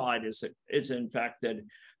identified as infected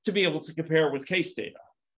to be able to compare with case data.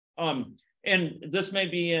 And this may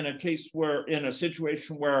be in a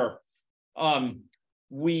situation where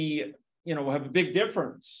we have a big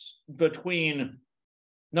difference between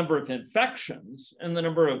number of infections and the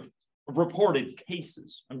number of reported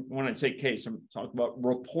cases. When I say case, I'm talking about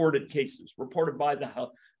reported cases, reported by the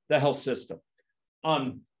health system.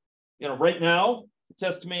 Right now, It's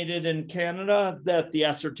estimated in Canada that the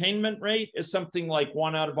ascertainment rate is something like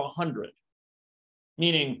 1 out of 100,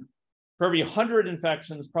 meaning for every 100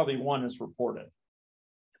 infections, probably 1 is reported.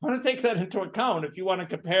 I want to take that into account. If you want to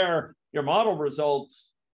compare your model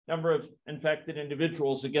results, number of infected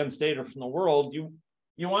individuals against data from the world, you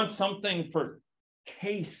want something for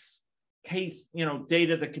case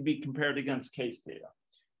data that can be compared against case data,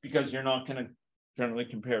 because you're not going to generally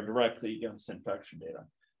compare directly against infection data.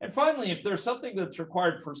 And finally, if there's something that's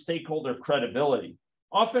required for stakeholder credibility,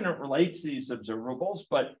 often it relates to these observables,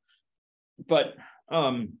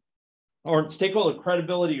 or stakeholder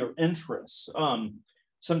credibility or interests.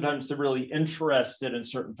 Sometimes they're really interested in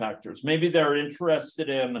certain factors. Maybe they're interested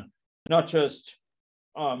in not just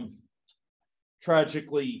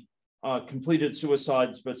tragically completed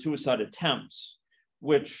suicides, but suicide attempts,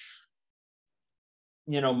 which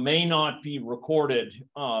may not be recorded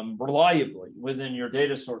reliably within your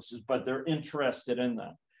data sources, but they're interested in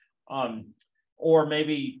that. Or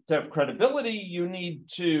maybe to have credibility, you need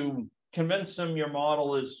to convince them your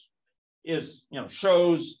model is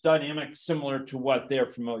shows dynamics similar to what they're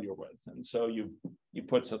familiar with, and so you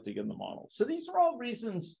put something in the model. So these are all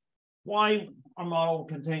reasons why a model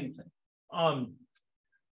contains things.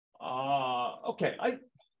 Okay, I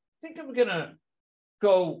think I'm gonna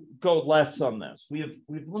go less on this. We've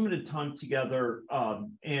limited time together,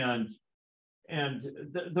 and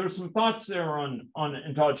there's some thoughts there on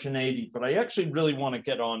endogeneity, but I actually really want to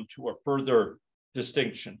get on to a further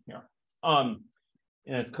distinction here.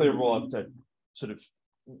 And it's clear we'll have to sort of,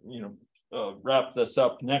 wrap this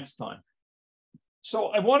up next time. So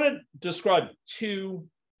I want to describe 2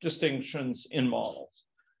 distinctions in models.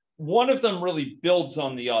 One of them really builds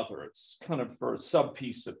on the other. It's kind of for a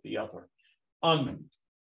sub-piece of the other.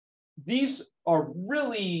 These are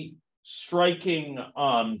really striking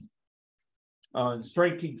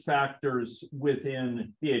factors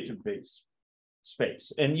within the agent-based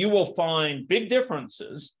space. And you will find big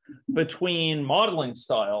differences between modeling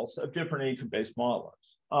styles of different agent-based modelers.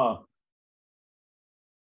 On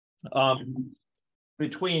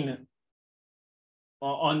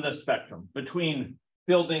the spectrum, between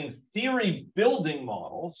building theory building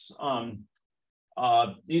models,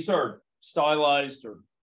 these are stylized, or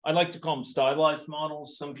I like to call them stylized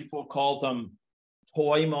models. Some people call them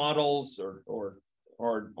toy models or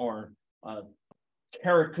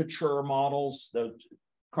caricature models. The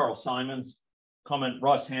Carl Simon's comment,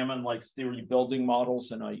 Ross Hammond likes theory building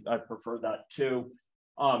models, and I prefer that too.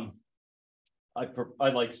 I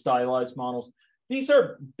like stylized models. These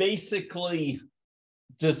are basically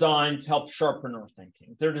designed to help sharpen our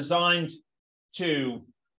thinking. They're designed to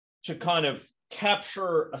kind of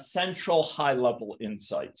capture essential high-level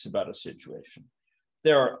insights about a situation.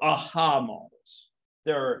 They're aha models.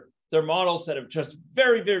 They're models that have just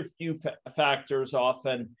very, very few factors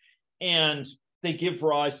often, and they give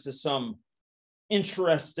rise to some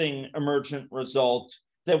interesting emergent result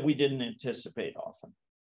that we didn't anticipate often.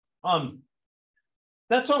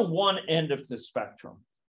 That's on one end of the spectrum.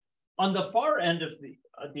 On the far end of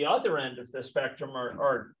the other end of the spectrum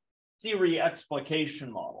are theory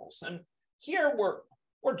explication models. And here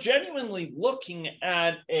we're genuinely looking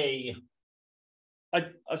at a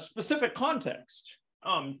specific context,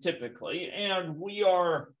 typically, and we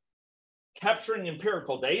are capturing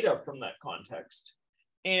empirical data from that context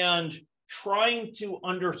and trying to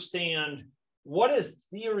understand, what does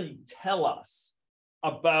theory tell us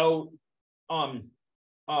about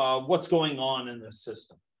what's going on in this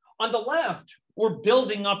system. On the left, we're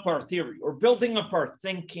building up our theory, we're building up our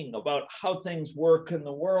thinking about how things work in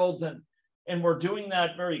the world, and we're doing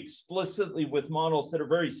that very explicitly with models that are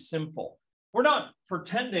very simple. We're not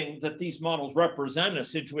pretending that these models represent a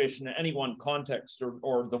situation in any one context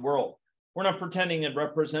or the world. We're not pretending it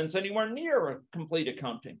represents anywhere near a complete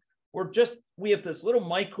accounting. We have this little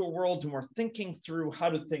micro world, and we're thinking through how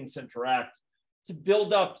do things interact to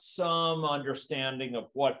build up some understanding of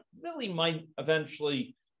what really might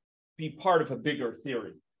eventually be part of a bigger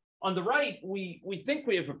theory. On the right, we think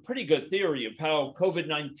we have a pretty good theory of how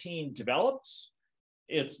COVID-19 develops,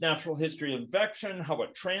 its natural history of infection, how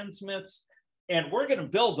it transmits, and we're going to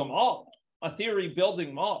build them all, a theory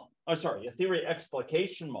building model, a theory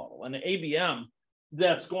explication model, an ABM,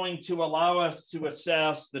 that's going to allow us to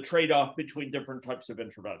assess the trade-off between different types of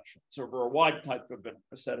interventions over a wide type of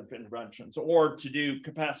a set of interventions, or to do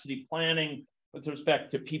capacity planning with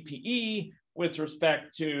respect to PPE, with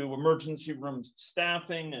respect to emergency room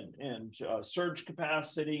staffing and surge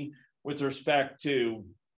capacity, with respect to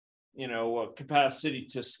capacity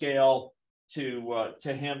to scale to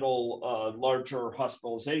handle larger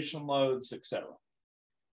hospitalization loads, et cetera.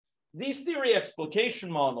 These theory explication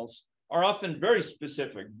models are often very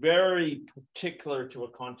specific, very particular to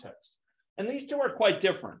a context. And these two are quite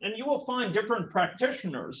different. And you will find different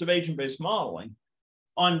practitioners of agent-based modeling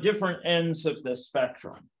on different ends of this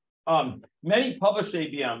spectrum. Many published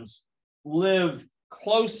ABMs live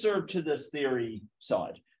closer to this theory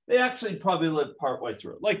side. They actually probably live partway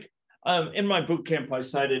through it. Like in my boot camp, I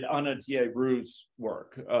cited Anna Dieroux's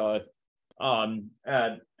work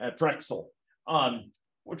at Drexel,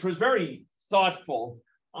 which was very thoughtful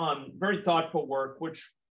work,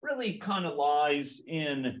 which really kind of lies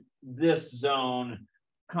in this zone,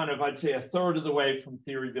 kind of, I'd say, a third of the way from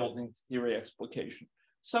theory building to theory explication.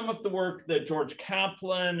 Some of the work that George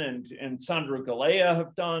Kaplan and Sandra Galea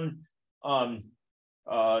have done,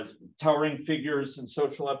 towering figures in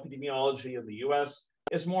social epidemiology in the US,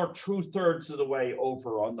 is more 2/3 of the way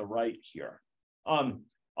over on the right here.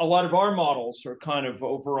 A lot of our models are kind of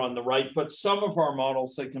over on the right, but some of our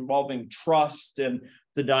models, like involving trust and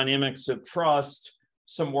the dynamics of trust,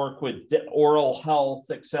 some work with oral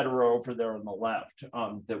health, et cetera, over there on the left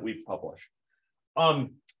that we've published.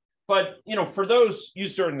 But for those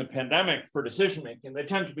used during the pandemic for decision making, they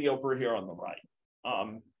tend to be over here on the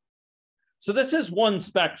right. So this is one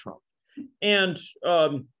spectrum, and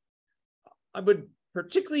I would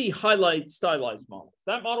particularly highlight stylized models.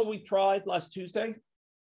 That model we tried last Tuesday,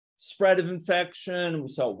 spread of infection, we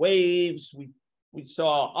saw waves, we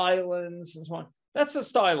saw islands and so on. That's a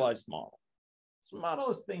stylized model. So the model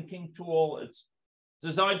is a thinking tool. It's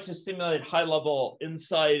designed to stimulate high-level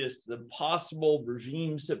insight as to the possible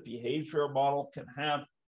regimes that behavior a model can have.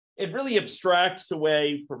 It really abstracts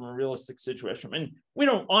away from a realistic situation. I mean, we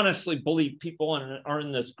don't honestly believe people are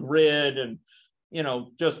in this grid and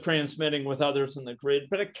just transmitting with others in the grid,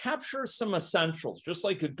 but it captures some essentials, just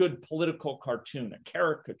like a good political cartoon, a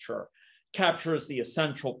caricature captures the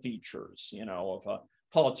essential features, of a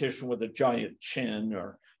politician with a giant chin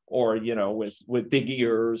or with big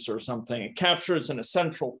ears or something. It captures an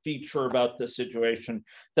essential feature about the situation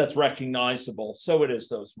that's recognizable. So it is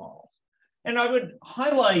those models. And I would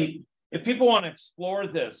highlight, if people want to explore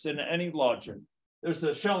this in any logic, there's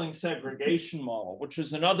the Schelling segregation model, which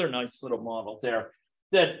is another nice little model there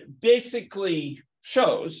that basically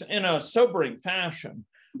shows in a sobering fashion,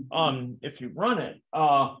 if you run it,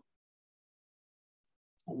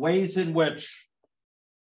 ways in which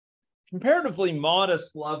comparatively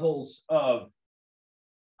modest levels of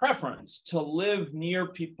preference to live near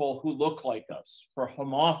people who look like us, for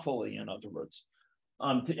homophily, in other words,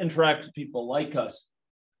 to interact with people like us,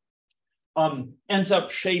 ends up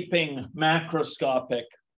shaping macroscopic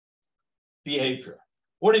behavior.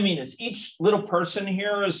 What I mean is each little person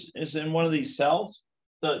here is in one of these cells.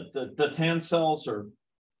 The tan cells or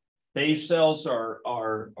beige cells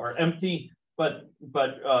are empty, but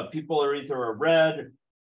people are either a red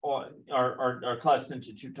or are classed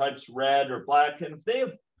into two types, red or black. And if they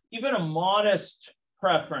have even a modest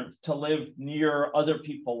preference to live near other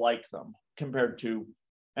people like them compared to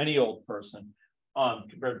any old person,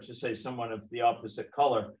 compared to, say, someone of the opposite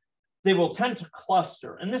color, they will tend to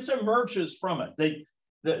cluster. And this emerges from it.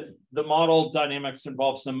 The model dynamics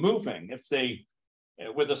involves them moving if they,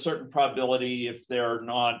 with a certain probability, if they're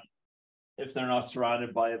not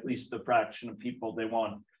surrounded by at least the fraction of people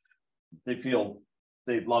they feel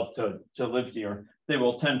they'd love to live near, they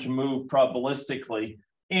will tend to move probabilistically.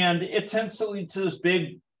 And it tends to lead to this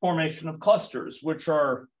big formation of clusters, which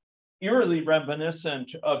are eerily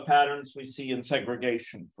reminiscent of patterns we see in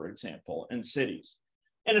segregation, for example, in cities.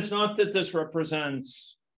 And it's not that this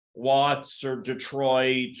represents Watts or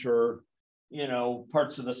Detroit or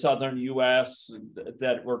parts of the southern US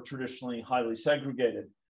that were traditionally highly segregated.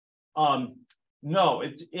 No,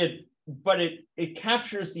 but it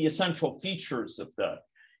captures the essential features of that.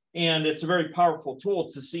 And it's a very powerful tool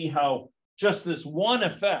to see how just this one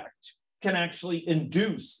effect can actually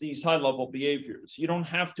induce these high-level behaviors. You don't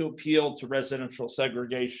have to appeal to residential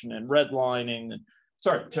segregation and redlining,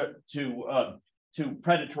 to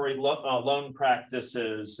predatory loan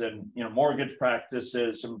practices and mortgage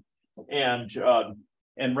practices and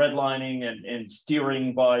redlining and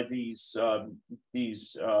steering by these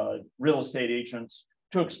real estate agents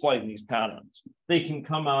to explain these patterns. They can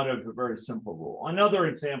come out of a very simple rule. Another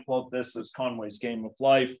example of this is Conway's Game of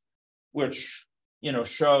Life, which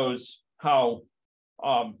shows how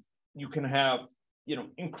you can have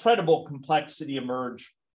incredible complexity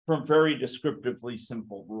emerge from very descriptively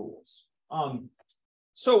simple rules.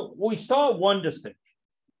 So we saw one distinction.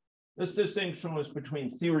 This distinction was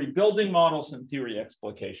between theory building models and theory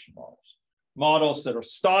explication models. Models that are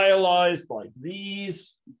stylized like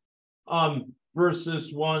these,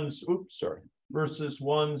 versus ones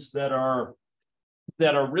that are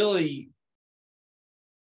really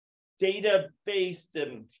data-based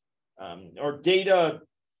and or data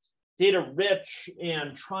rich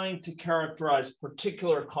and trying to characterize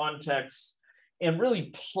particular contexts and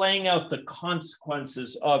really playing out the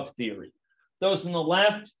consequences of theory. Those on the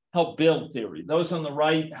left help build theory. Those on the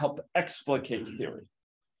right help explicate theory.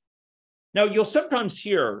 Now, you'll sometimes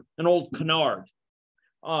hear an old canard.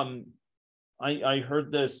 I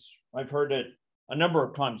heard this, I've heard it a number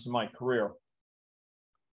of times in my career,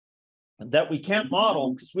 that we can't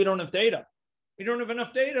model because we don't have data. We don't have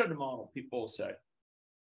enough data to model, people will say.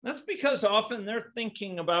 That's because often they're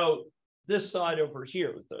thinking about this side over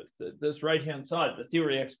here, this right-hand side, the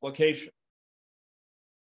theory explication.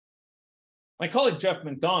 My colleague Jeff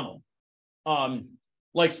McDonald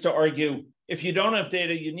likes to argue, if you don't have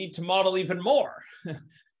data, you need to model even more.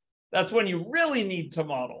 That's when you really need to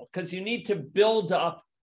model, because you need to build up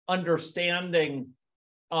understanding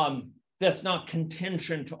that's not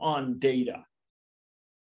contingent on data.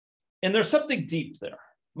 And there's something deep there.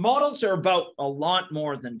 Models are about a lot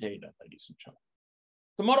more than data, ladies and gentlemen.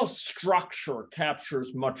 The model structure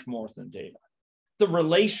captures much more than data. The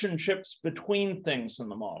relationships between things in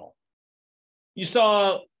the model. You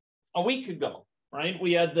saw a week ago, right?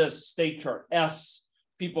 We had this state chart, S.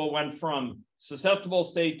 People went from susceptible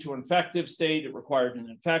state to infective state. It required an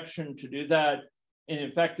infection to do that. In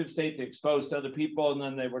infective state, they exposed other people, and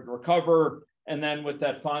then they would recover. And then with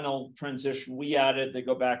that final transition we added, they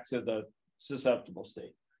go back to the susceptible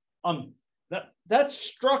state. That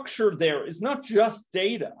structure there is not just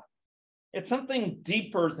data. It's something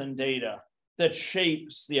deeper than data that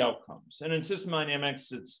shapes the outcomes. And in system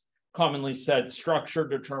dynamics, it's commonly said structure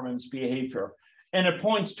determines behavior. And it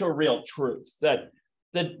points to a real truth that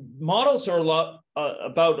models are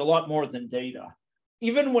about a lot more than data.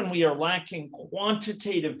 Even when we are lacking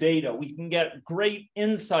quantitative data, we can get great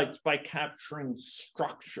insights by capturing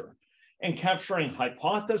structure and capturing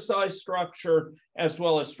hypothesized structure as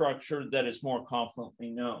well as structure that is more confidently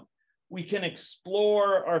known. We can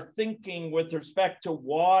explore our thinking with respect to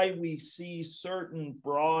why we see certain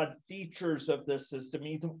broad features of this system,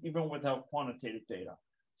 even without quantitative data.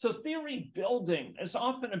 So theory building is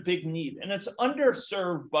often a big need, and it's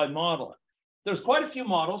underserved by modeling. There's quite a few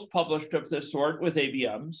models published of this sort with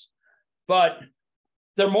ABMs, but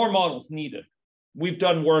there are more models needed. We've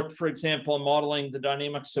done work, for example, in modeling the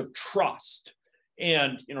dynamics of trust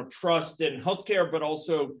and trust in healthcare, but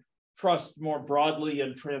also trust more broadly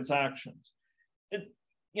in transactions.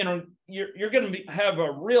 You're going to have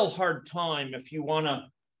a real hard time if you want to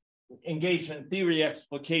engage in theory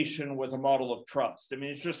explication with a model of trust. I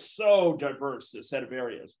mean, it's just so diverse, a set of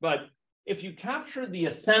areas. But if you capture the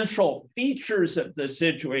essential features of the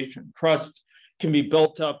situation, trust can be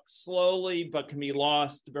built up slowly, but can be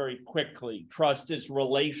lost very quickly. Trust is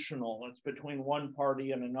relational. It's between one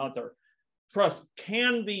party and another. Trust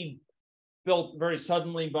can be built very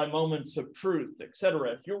suddenly by moments of truth, et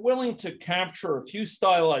cetera. If you're willing to capture a few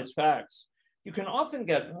stylized facts, you can often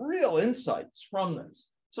get real insights from this.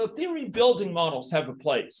 So theory building models have a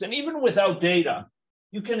place. And even without data,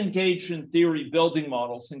 you can engage in theory building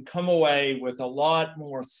models and come away with a lot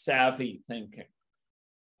more savvy thinking.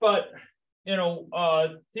 But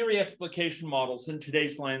theory explication models in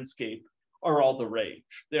today's landscape are all the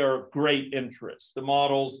rage. They're of great interest. The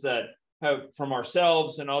models that have, from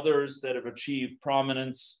ourselves and others that have achieved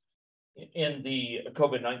prominence in the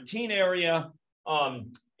COVID-19 area,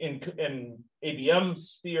 in ABM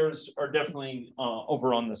spheres are definitely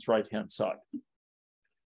over on this right-hand side.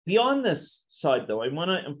 Beyond this side, though, I want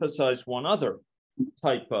to emphasize one other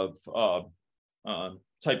type of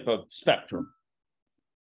spectrum.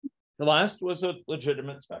 The last was a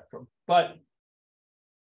legitimate spectrum, but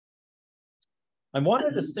I want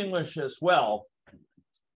to distinguish as well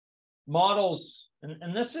models,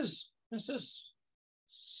 and this is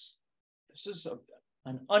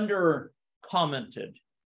an under-commented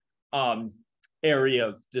area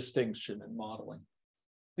of distinction in modeling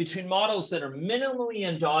between models that are minimally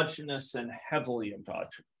endogenous and heavily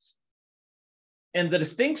endogenous. And the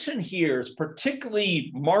distinction here is particularly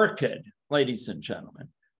marked, ladies and gentlemen,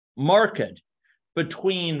 marked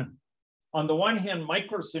between, on the one hand,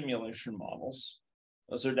 microsimulation models,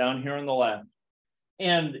 those are down here on the left,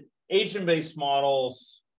 and agent-based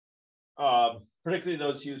models, particularly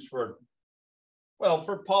those used for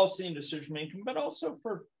policy and decision-making, but also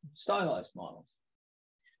for stylized models.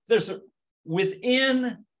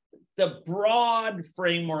 Within the broad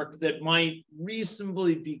framework that might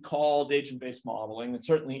reasonably be called agent-based modeling, and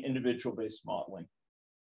certainly individual-based modeling,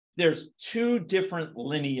 there's two different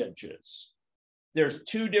lineages. There's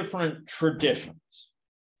two different traditions.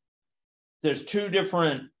 There's two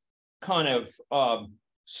different kind of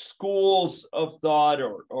schools of thought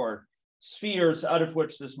or spheres out of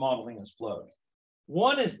which this modeling has flowed.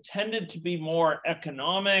 One is tended to be more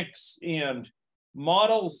economics, and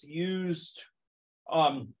models used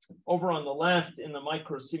over on the left in the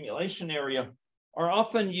microsimulation area are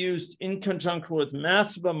often used in conjunction with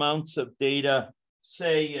massive amounts of data,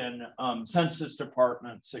 say in census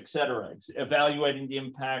departments, et cetera, evaluating the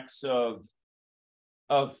impacts of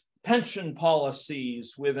pension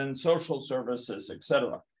policies within social services, et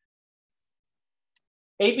cetera.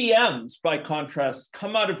 ABMs, by contrast,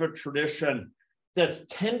 come out of a tradition that's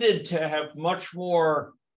tended to have much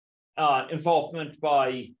more involvement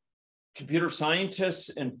by computer scientists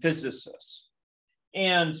and physicists.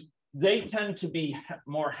 And they tend to be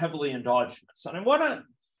more heavily endogenous. And I want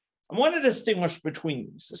to distinguish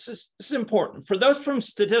between these. This is important. For those from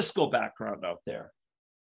statistical background out there,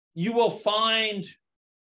 you will find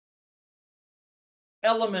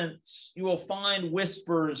elements, you will find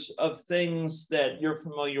whispers of things that you're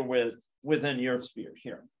familiar with within your sphere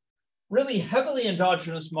here. Really heavily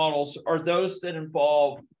endogenous models are those that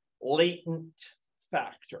involve latent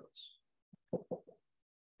factors,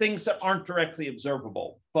 things that aren't directly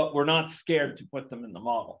observable, but we're not scared to put them in the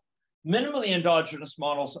model. Minimally endogenous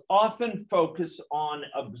models often focus on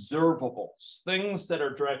observables, things that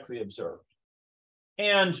are directly observed.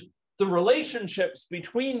 And the relationships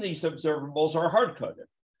between these observables are hard-coded.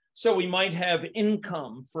 So we might have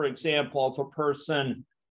income, for example, of a person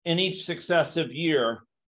in each successive year,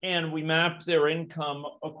 and we map their income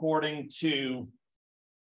according to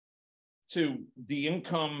the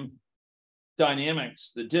income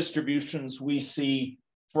dynamics, the distributions we see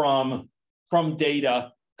from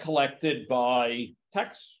data collected by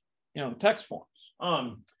text forms.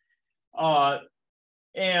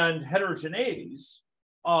 And heterogeneities,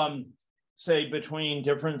 say between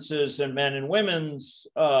differences in men and women's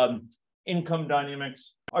income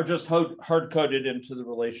dynamics, are just hard-coded into the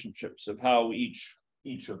relationships of how each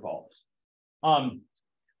evolves.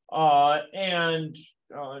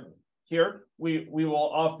 Here we will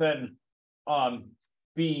often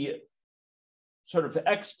be sort of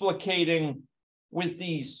explicating with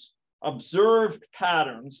these observed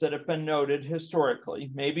patterns that have been noted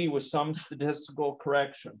historically, maybe with some statistical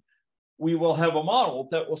correction. We will have a model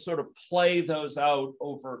that will sort of play those out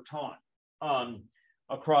over time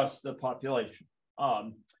across the population.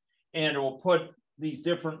 And it will put these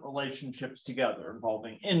different relationships together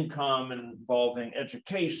involving income and involving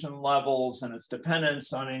education levels and its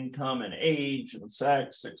dependence on income and age and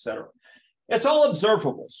sex, et cetera. It's all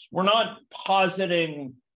observables. We're not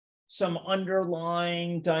positing some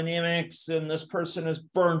underlying dynamics and this person is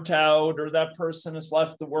burnt out or that person has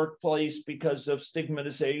left the workplace because of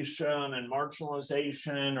stigmatization and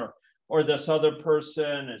marginalization, or this other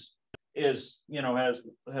person has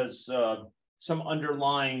some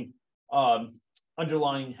underlying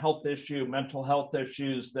health issue, mental health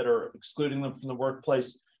issues that are excluding them from the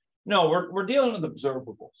workplace. No, we're dealing with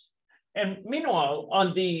observables. And meanwhile,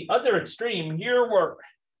 on the other extreme, here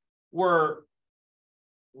we're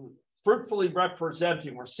fruitfully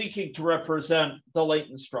representing, we're seeking to represent the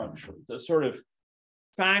latent structure, the sort of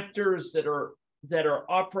factors that are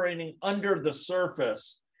operating under the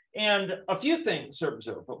surface. And a few things are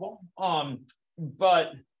observable,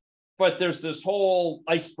 but there's this whole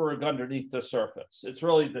iceberg underneath the surface. It's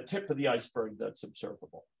really the tip of the iceberg that's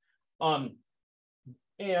observable.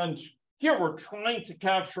 And here we're trying to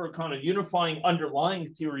capture a kind of unifying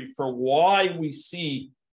underlying theory for why we see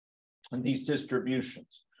these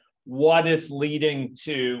distributions. What is leading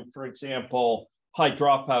to, for example, high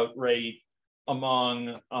dropout rate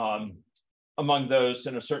among those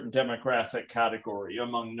in a certain demographic category,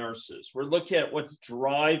 among nurses. We're looking at what's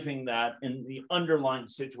driving that in the underlying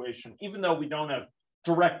situation, even though we don't have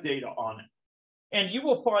direct data on it. And you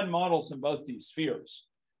will find models in both these spheres.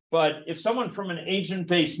 But if someone from an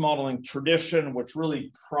agent-based modeling tradition, which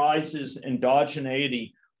really prizes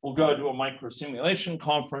endogeneity, will go to a microsimulation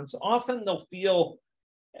conference, often they'll feel,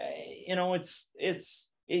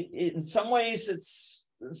 in some ways it's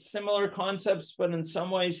similar concepts, but in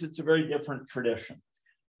some ways it's a very different tradition.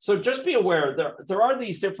 So just be aware there are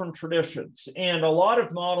these different traditions, and a lot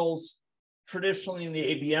of models traditionally in the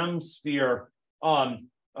ABM sphere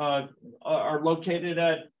are located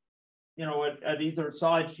at either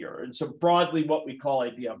side here. And so broadly what we call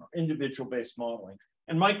ABM, or individual-based modeling,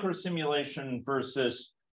 and microsimulation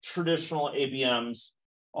versus traditional ABMs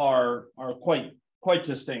are quite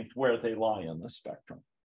distinct where they lie on the spectrum.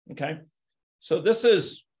 Okay, so this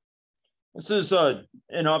is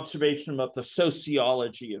an observation about the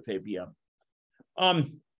sociology of ABM.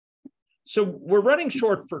 So we're running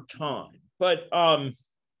short for time, but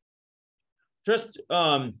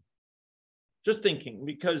just thinking,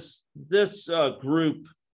 because this group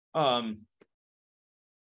has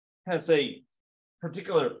a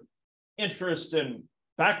particular interest and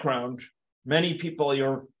background. Many people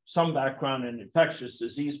are some background in infectious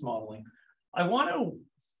disease modeling. I want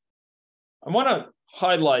to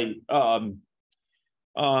highlight, and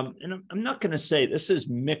I'm not going to say this is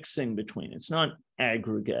mixing between. It's not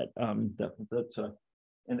aggregate. That's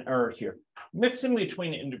an error here. Mixing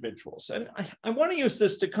between individuals, and I want to use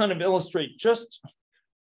this to kind of illustrate just,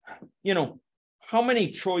 how many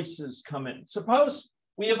choices come in. Suppose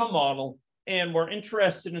we have a model and we're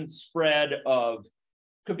interested in spread of,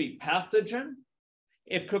 could be pathogen,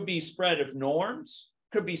 it could be spread of norms,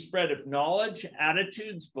 could be spread of knowledge,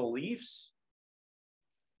 attitudes, beliefs,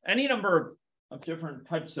 any number of different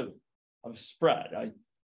types of spread.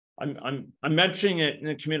 I'm mentioning it in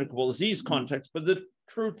a communicable disease context, but the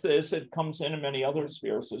truth is it comes in many other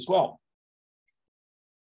spheres as well.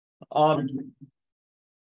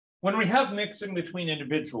 When we have mixing between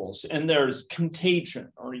individuals and there's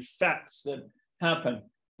contagion or effects that happen,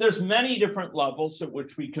 there's many different levels at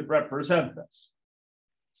which we could represent this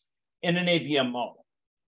in an ABM model.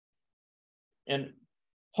 And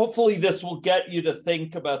hopefully this will get you to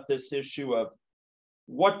think about this issue of,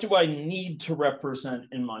 what do I need to represent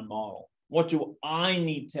in my model? What do I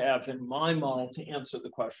need to have in my model to answer the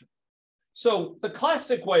question? So the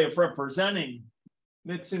classic way of representing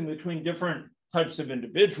mixing between different types of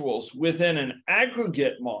individuals within an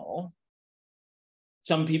aggregate model,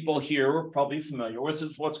 some people here are probably familiar with,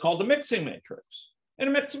 is what's called a mixing matrix. And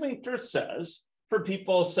a mixing matrix says, for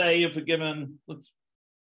people, say, of a given, let's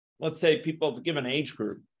say people of a given age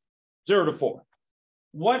group, 0 to 4,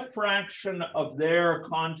 what fraction of their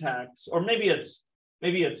contacts, or maybe it's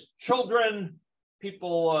children,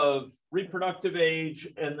 people of reproductive age,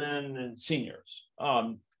 and then seniors,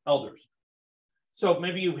 elders. So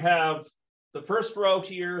maybe you have the first row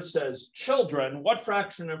here says children, what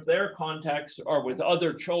fraction of their contacts are with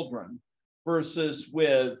other children versus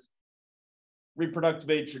with reproductive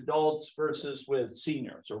age adults versus with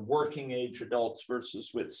seniors, or working age adults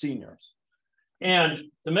versus with seniors. And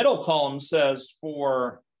the middle column says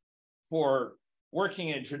for working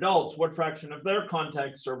age adults, what fraction of their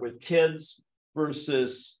contacts are with kids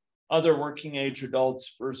versus other working age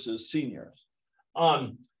adults versus seniors.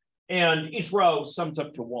 And each row sums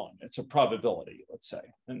up to 1. It's a probability, let's say,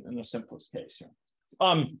 in the simplest case here.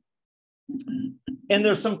 And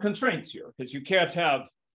there's some constraints here, because you can't have,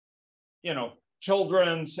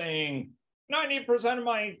 children saying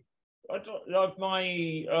 90% of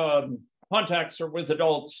my contacts are with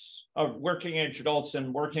adults, working age adults,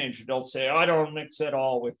 and working age adults say, I don't mix at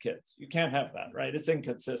all with kids. You can't have that, right? It's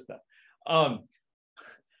inconsistent. And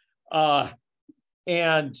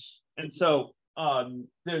so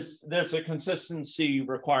there's a consistency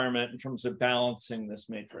requirement in terms of balancing this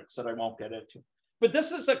matrix that I won't get into. But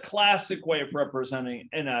this is a classic way of representing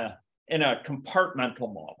in a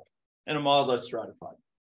compartmental model, in a model that's stratified.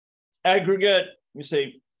 Aggregate, you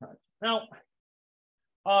say, now,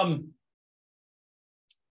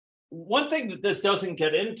 one thing that this doesn't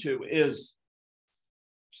get into is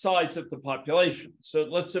size of the population. So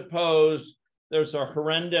let's suppose there's a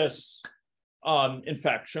horrendous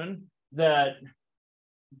infection that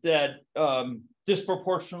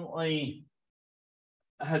disproportionately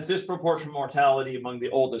has disproportionate mortality among the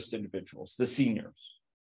oldest individuals, the seniors,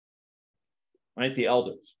 right? The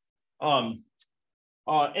elders.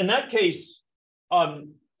 In that case,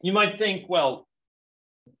 you might think, well,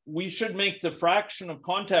 we should make the fraction of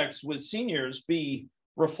contacts with seniors be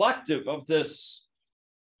reflective of this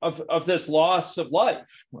loss of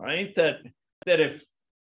life, right? That if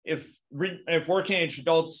working age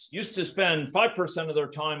adults used to spend 5% of their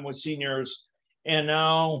time with seniors, and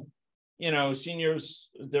now, seniors,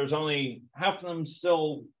 there's only half of them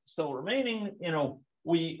still remaining,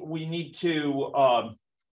 we need to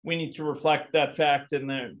reflect that fact in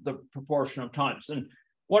the proportion of times. And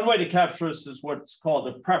one way to capture this is what's called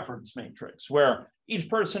a preference matrix, where each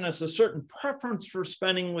person has a certain preference for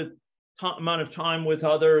spending with amount of time with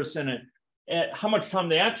others, and how much time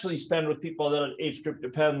they actually spend with people of that age group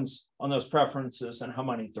depends on those preferences and how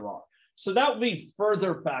many there are. So that would be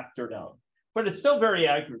further factored out, but it's still very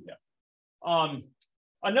aggregate.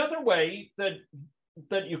 Another way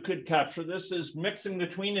that you could capture this is mixing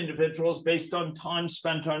between individuals based on time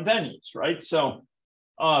spent on venues, right? So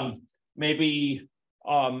maybe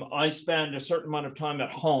I spend a certain amount of time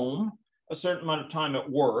at home, a certain amount of time at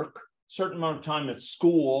work, a certain amount of time at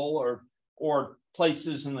school or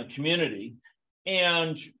places in the community.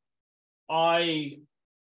 And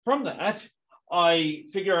from that, I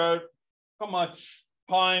figure out how much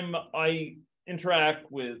time I interact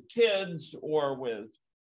with kids or with,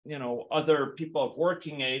 other people of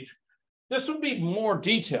working age, this would be more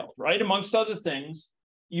detailed, right? Amongst other things,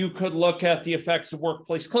 you could look at the effects of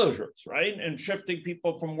workplace closures, right? And shifting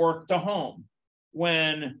people from work to home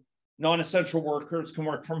when non-essential workers can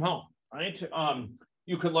work from home, right?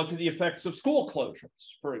 You could look at the effects of school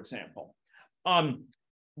closures, for example. And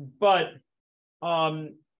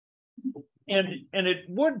it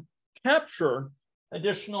would capture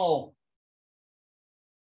additional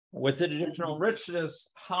richness,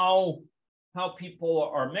 how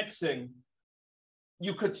people are mixing.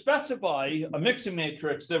 You could specify a mixing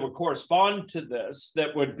matrix that would correspond to this,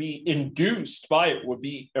 that would be induced by it, would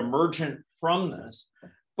be emergent from this,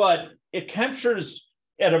 but it captures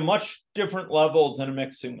at a much different level than a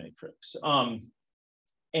mixing matrix.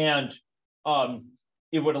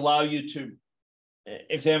 It would allow you to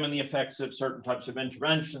examine the effects of certain types of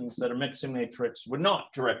interventions that a mixing matrix would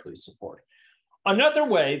not directly support. Another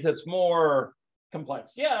way that's more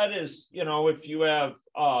complex, it is, if you have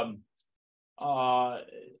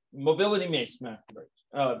mobility-based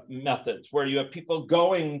methods where you have people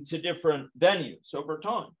going to different venues over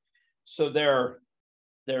time. So they're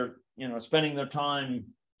spending their time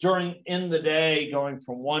in the day going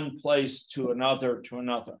from one place to another.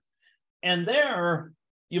 And there,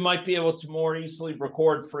 you might be able to more easily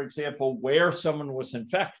record, for example, where someone was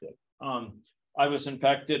infected. I was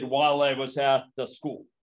infected while I was at the school,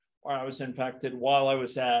 or I was infected while I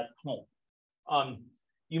was at home.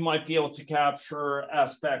 You might be able to capture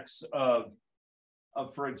aspects of,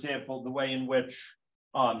 for example, the way in which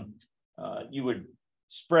you would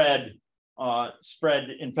spread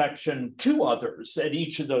infection to others at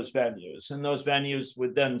each of those venues, and those venues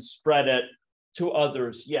would then spread it to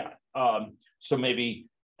others. So maybe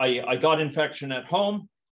I got infection at home,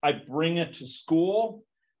 I bring it to school,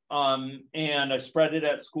 and I spread it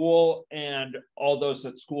at school, and all those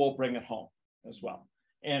at school bring it home as well,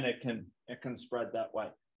 and it can spread that way.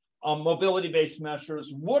 Mobility-based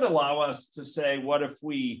measures would allow us to say, what if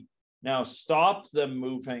we now stop them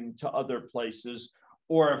moving to other places,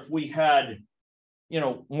 or if we had,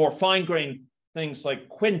 more fine-grained things like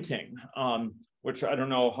quinting, which I don't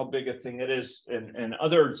know how big a thing it is in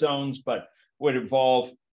other zones, but would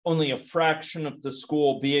involve only a fraction of the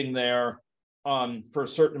school being there for a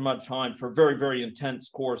certain amount of time for very, very intense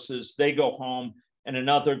courses. They go home and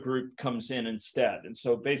another group comes in instead. And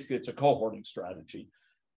so basically it's a cohorting strategy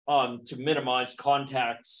to minimize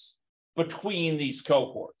contacts between these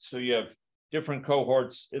cohorts. So you have different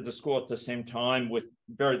cohorts at the school at the same time with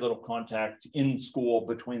very little contact in school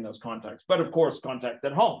between those contacts, but of course contact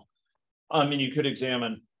at home. And you could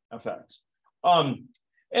examine effects. And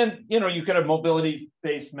you could have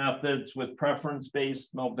mobility-based methods with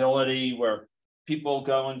preference-based mobility, where people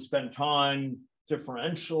go and spend time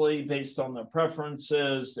differentially based on their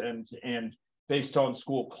preferences and based on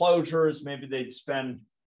school closures. Maybe they'd spend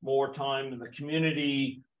more time in the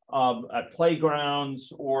community, at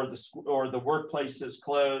playgrounds, or the workplace is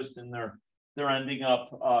closed, and they're ending up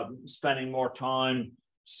spending more time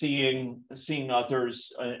seeing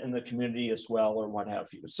others in the community as well, or what have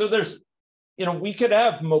you. So there's, we could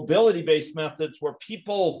have mobility-based methods where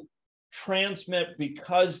people transmit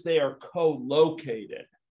because they are co-located,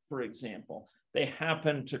 for example. They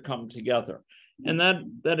happen to come together. And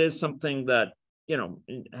that is something that,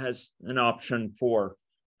 has an option for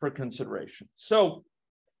consideration. So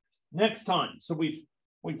next time, so we've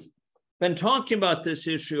been talking about this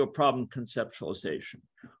issue of problem conceptualization.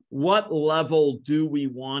 What level do we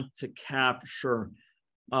want to capture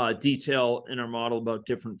detail in our model about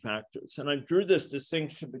different factors? And I drew this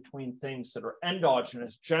distinction between things that are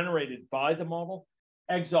endogenous, generated by the model,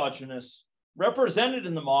 exogenous, represented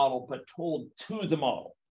in the model, but told to the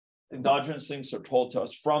model. Endogenous things are told to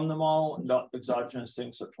us from the model, and exogenous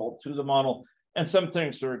things are told to the model, and some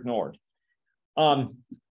things are ignored.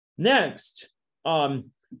 Next,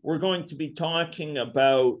 we're going to be talking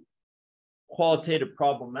about qualitative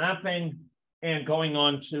problem mapping and going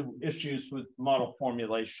on to issues with model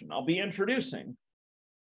formulation. I'll be introducing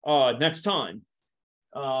next time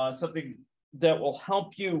something that will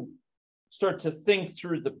help you start to think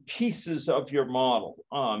through the pieces of your model,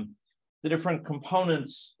 the different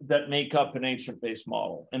components that make up an agent-based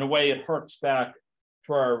model. In a way, it harks back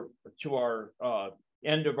to our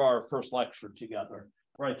end of our first lecture together,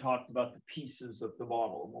 where I talked about the pieces of the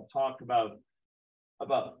model. And we'll talk about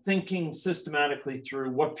thinking systematically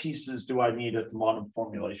through what pieces do I need at the model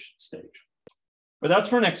formulation stage. But that's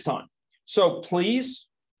for next time. So please,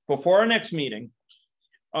 before our next meeting,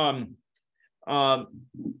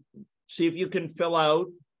 see if you can fill out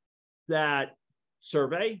that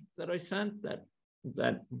survey that I sent, that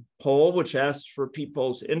that poll, which asks for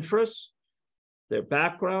people's interests, their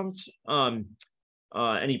backgrounds,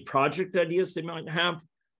 any project ideas they might have,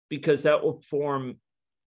 because that will form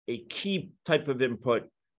a key type of input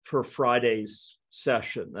for Friday's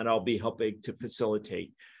session that I'll be helping to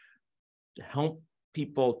facilitate, to help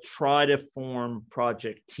people try to form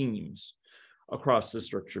project teams across the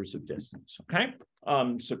strictures of distance. Okay,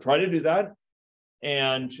 so try to do that.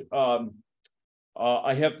 And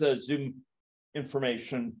I have the Zoom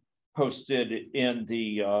information posted in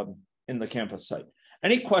the campus site.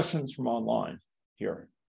 Any questions from online here?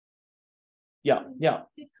 Yeah. No.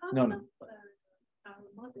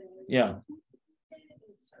 Yeah.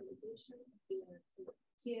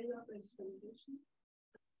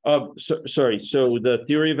 Sorry. So the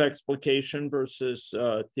theory of explication versus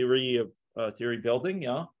theory building.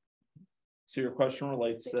 Yeah. So your question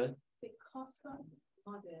relates to the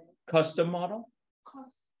custom model.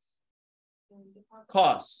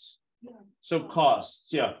 Costs. Yeah. So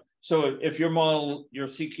costs. Yeah. So if your model, you're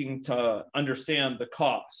seeking to understand the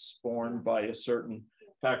costs borne by a certain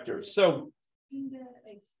factor. So,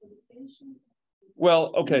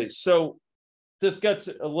 well, okay. So this gets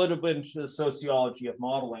a little bit into the sociology of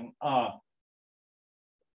modeling.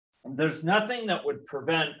 There's nothing that would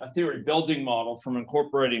prevent a theory building model from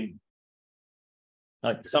incorporating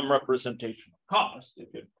like some representation of cost.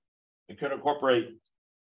 It could incorporate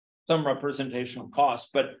some representation of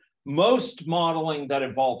cost, but most modeling that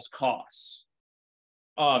involves costs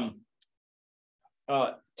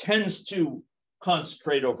tends to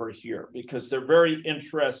concentrate over here because they're very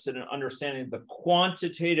interested in understanding the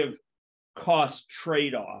quantitative cost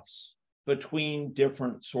trade-offs between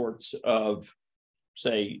different sorts of,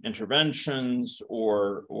 say, interventions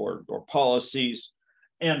or policies.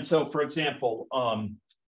 And so, for example,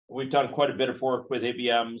 we've done quite a bit of work with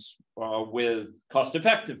ABMs with cost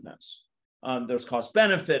effectiveness. There's cost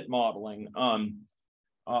benefit modeling.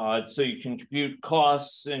 So you can compute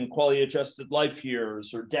costs in quality adjusted life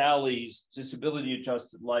years or DALYs, disability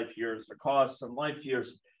adjusted life years, or costs and life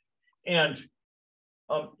years. And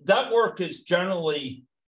that work is generally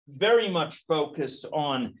very much focused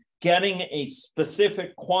on getting a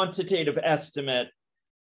specific quantitative estimate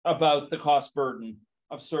about the cost burden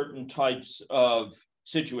of certain types of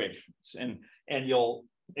situations. And you'll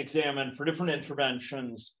examine for different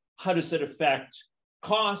interventions, how does it affect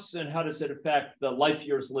costs and how does it affect the life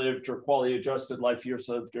years lived or quality adjusted life years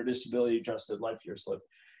lived or disability adjusted life years lived.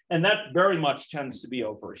 And that very much tends to be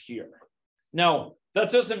over here. Now, that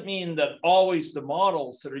doesn't mean that always the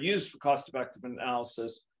models that are used for cost effective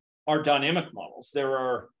analysis are dynamic models. There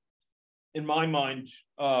are, in my mind,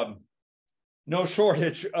 no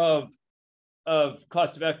shortage of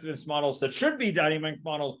cost effectiveness models that should be dynamic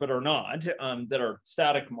models but are not, that are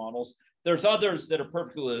static models. There's others that are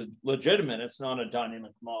perfectly legitimate. It's not a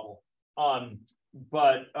dynamic model.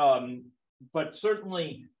 But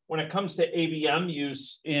certainly when it comes to ABM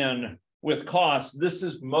use with costs, this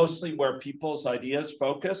is mostly where people's ideas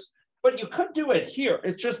focus. But you could do it here.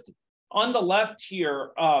 It's just on the left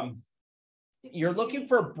here, you're looking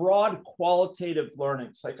for broad qualitative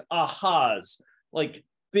learnings, like ahas, like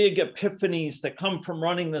big epiphanies that come from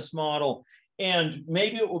running this model. And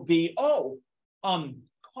maybe it will be,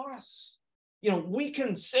 costs, we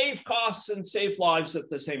can save costs and save lives at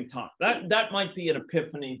the same time. That might be an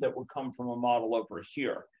epiphany that would come from a model over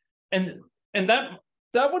here. And that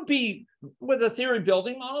would be with a theory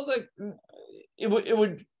building model, that it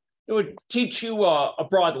would teach you a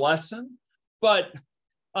broad lesson, but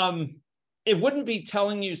it wouldn't be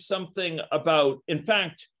telling you something about, in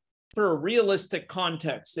fact, for a realistic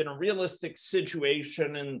context, in a realistic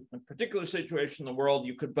situation, in a particular situation in the world,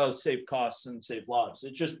 you could both save costs and save lives.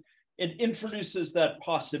 It introduces that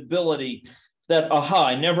possibility that, aha,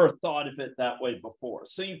 I never thought of it that way before.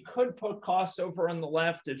 So you could put costs over on the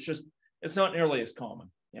left. It's not nearly as common.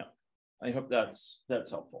 Yeah, I hope that's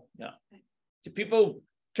helpful. Yeah, so people who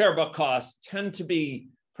care about costs tend to be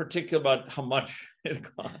particular about how much it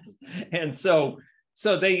costs, and so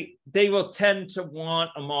they will tend to want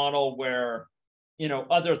a model where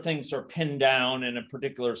other things are pinned down in a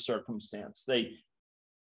particular circumstance.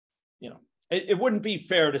 It wouldn't be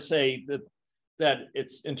fair to say that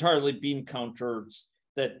it's entirely bean counters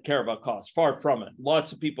that care about costs. Far from it.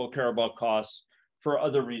 Lots of people care about costs for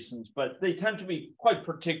other reasons, but they tend to be quite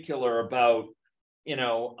particular about,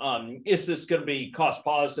 is this going to be cost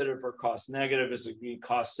positive or cost negative? Is it going to be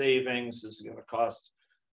cost savings? Is it going to cost,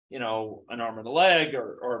 an arm and a leg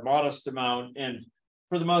or a modest amount? And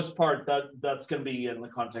for the most part, that's going to be in the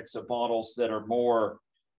context of models that are more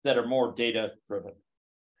data driven.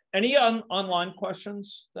 Any online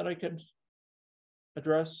questions that I could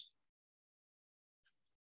address?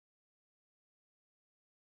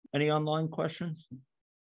 Any online questions?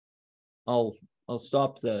 I'll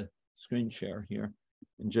stop the screen share here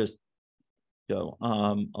and just go.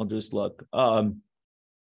 I'll just look.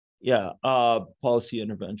 Yeah, policy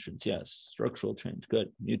interventions, yes. Structural change,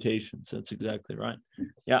 good. Mutations, that's exactly right.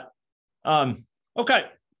 Yeah. Okay.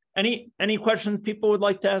 Any questions people would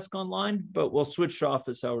like to ask online? But we'll switch to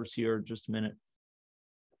office hours here in just a minute.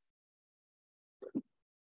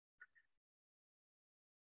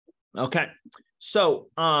 Okay. So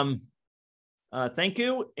thank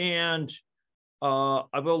you. And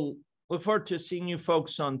I will look forward to seeing you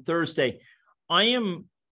folks on Thursday. I am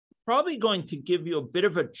probably going to give you a bit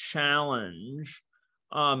of a challenge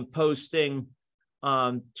posting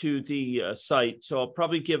to the site. So I'll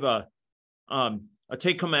probably give a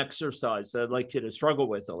take-home exercise that I'd like you to struggle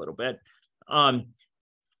with a little bit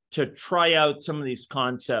to try out some of these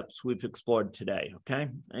concepts we've explored today, okay?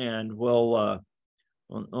 And we'll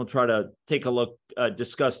try to take a look,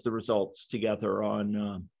 discuss the results together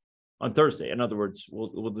on Thursday. In other words,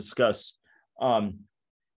 we'll discuss some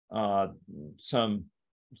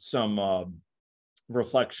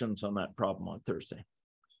reflections on that problem on Thursday.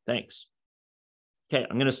 Thanks. Okay,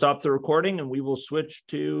 I'm going to stop the recording and we will switch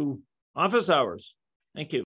to office hours. Thank you.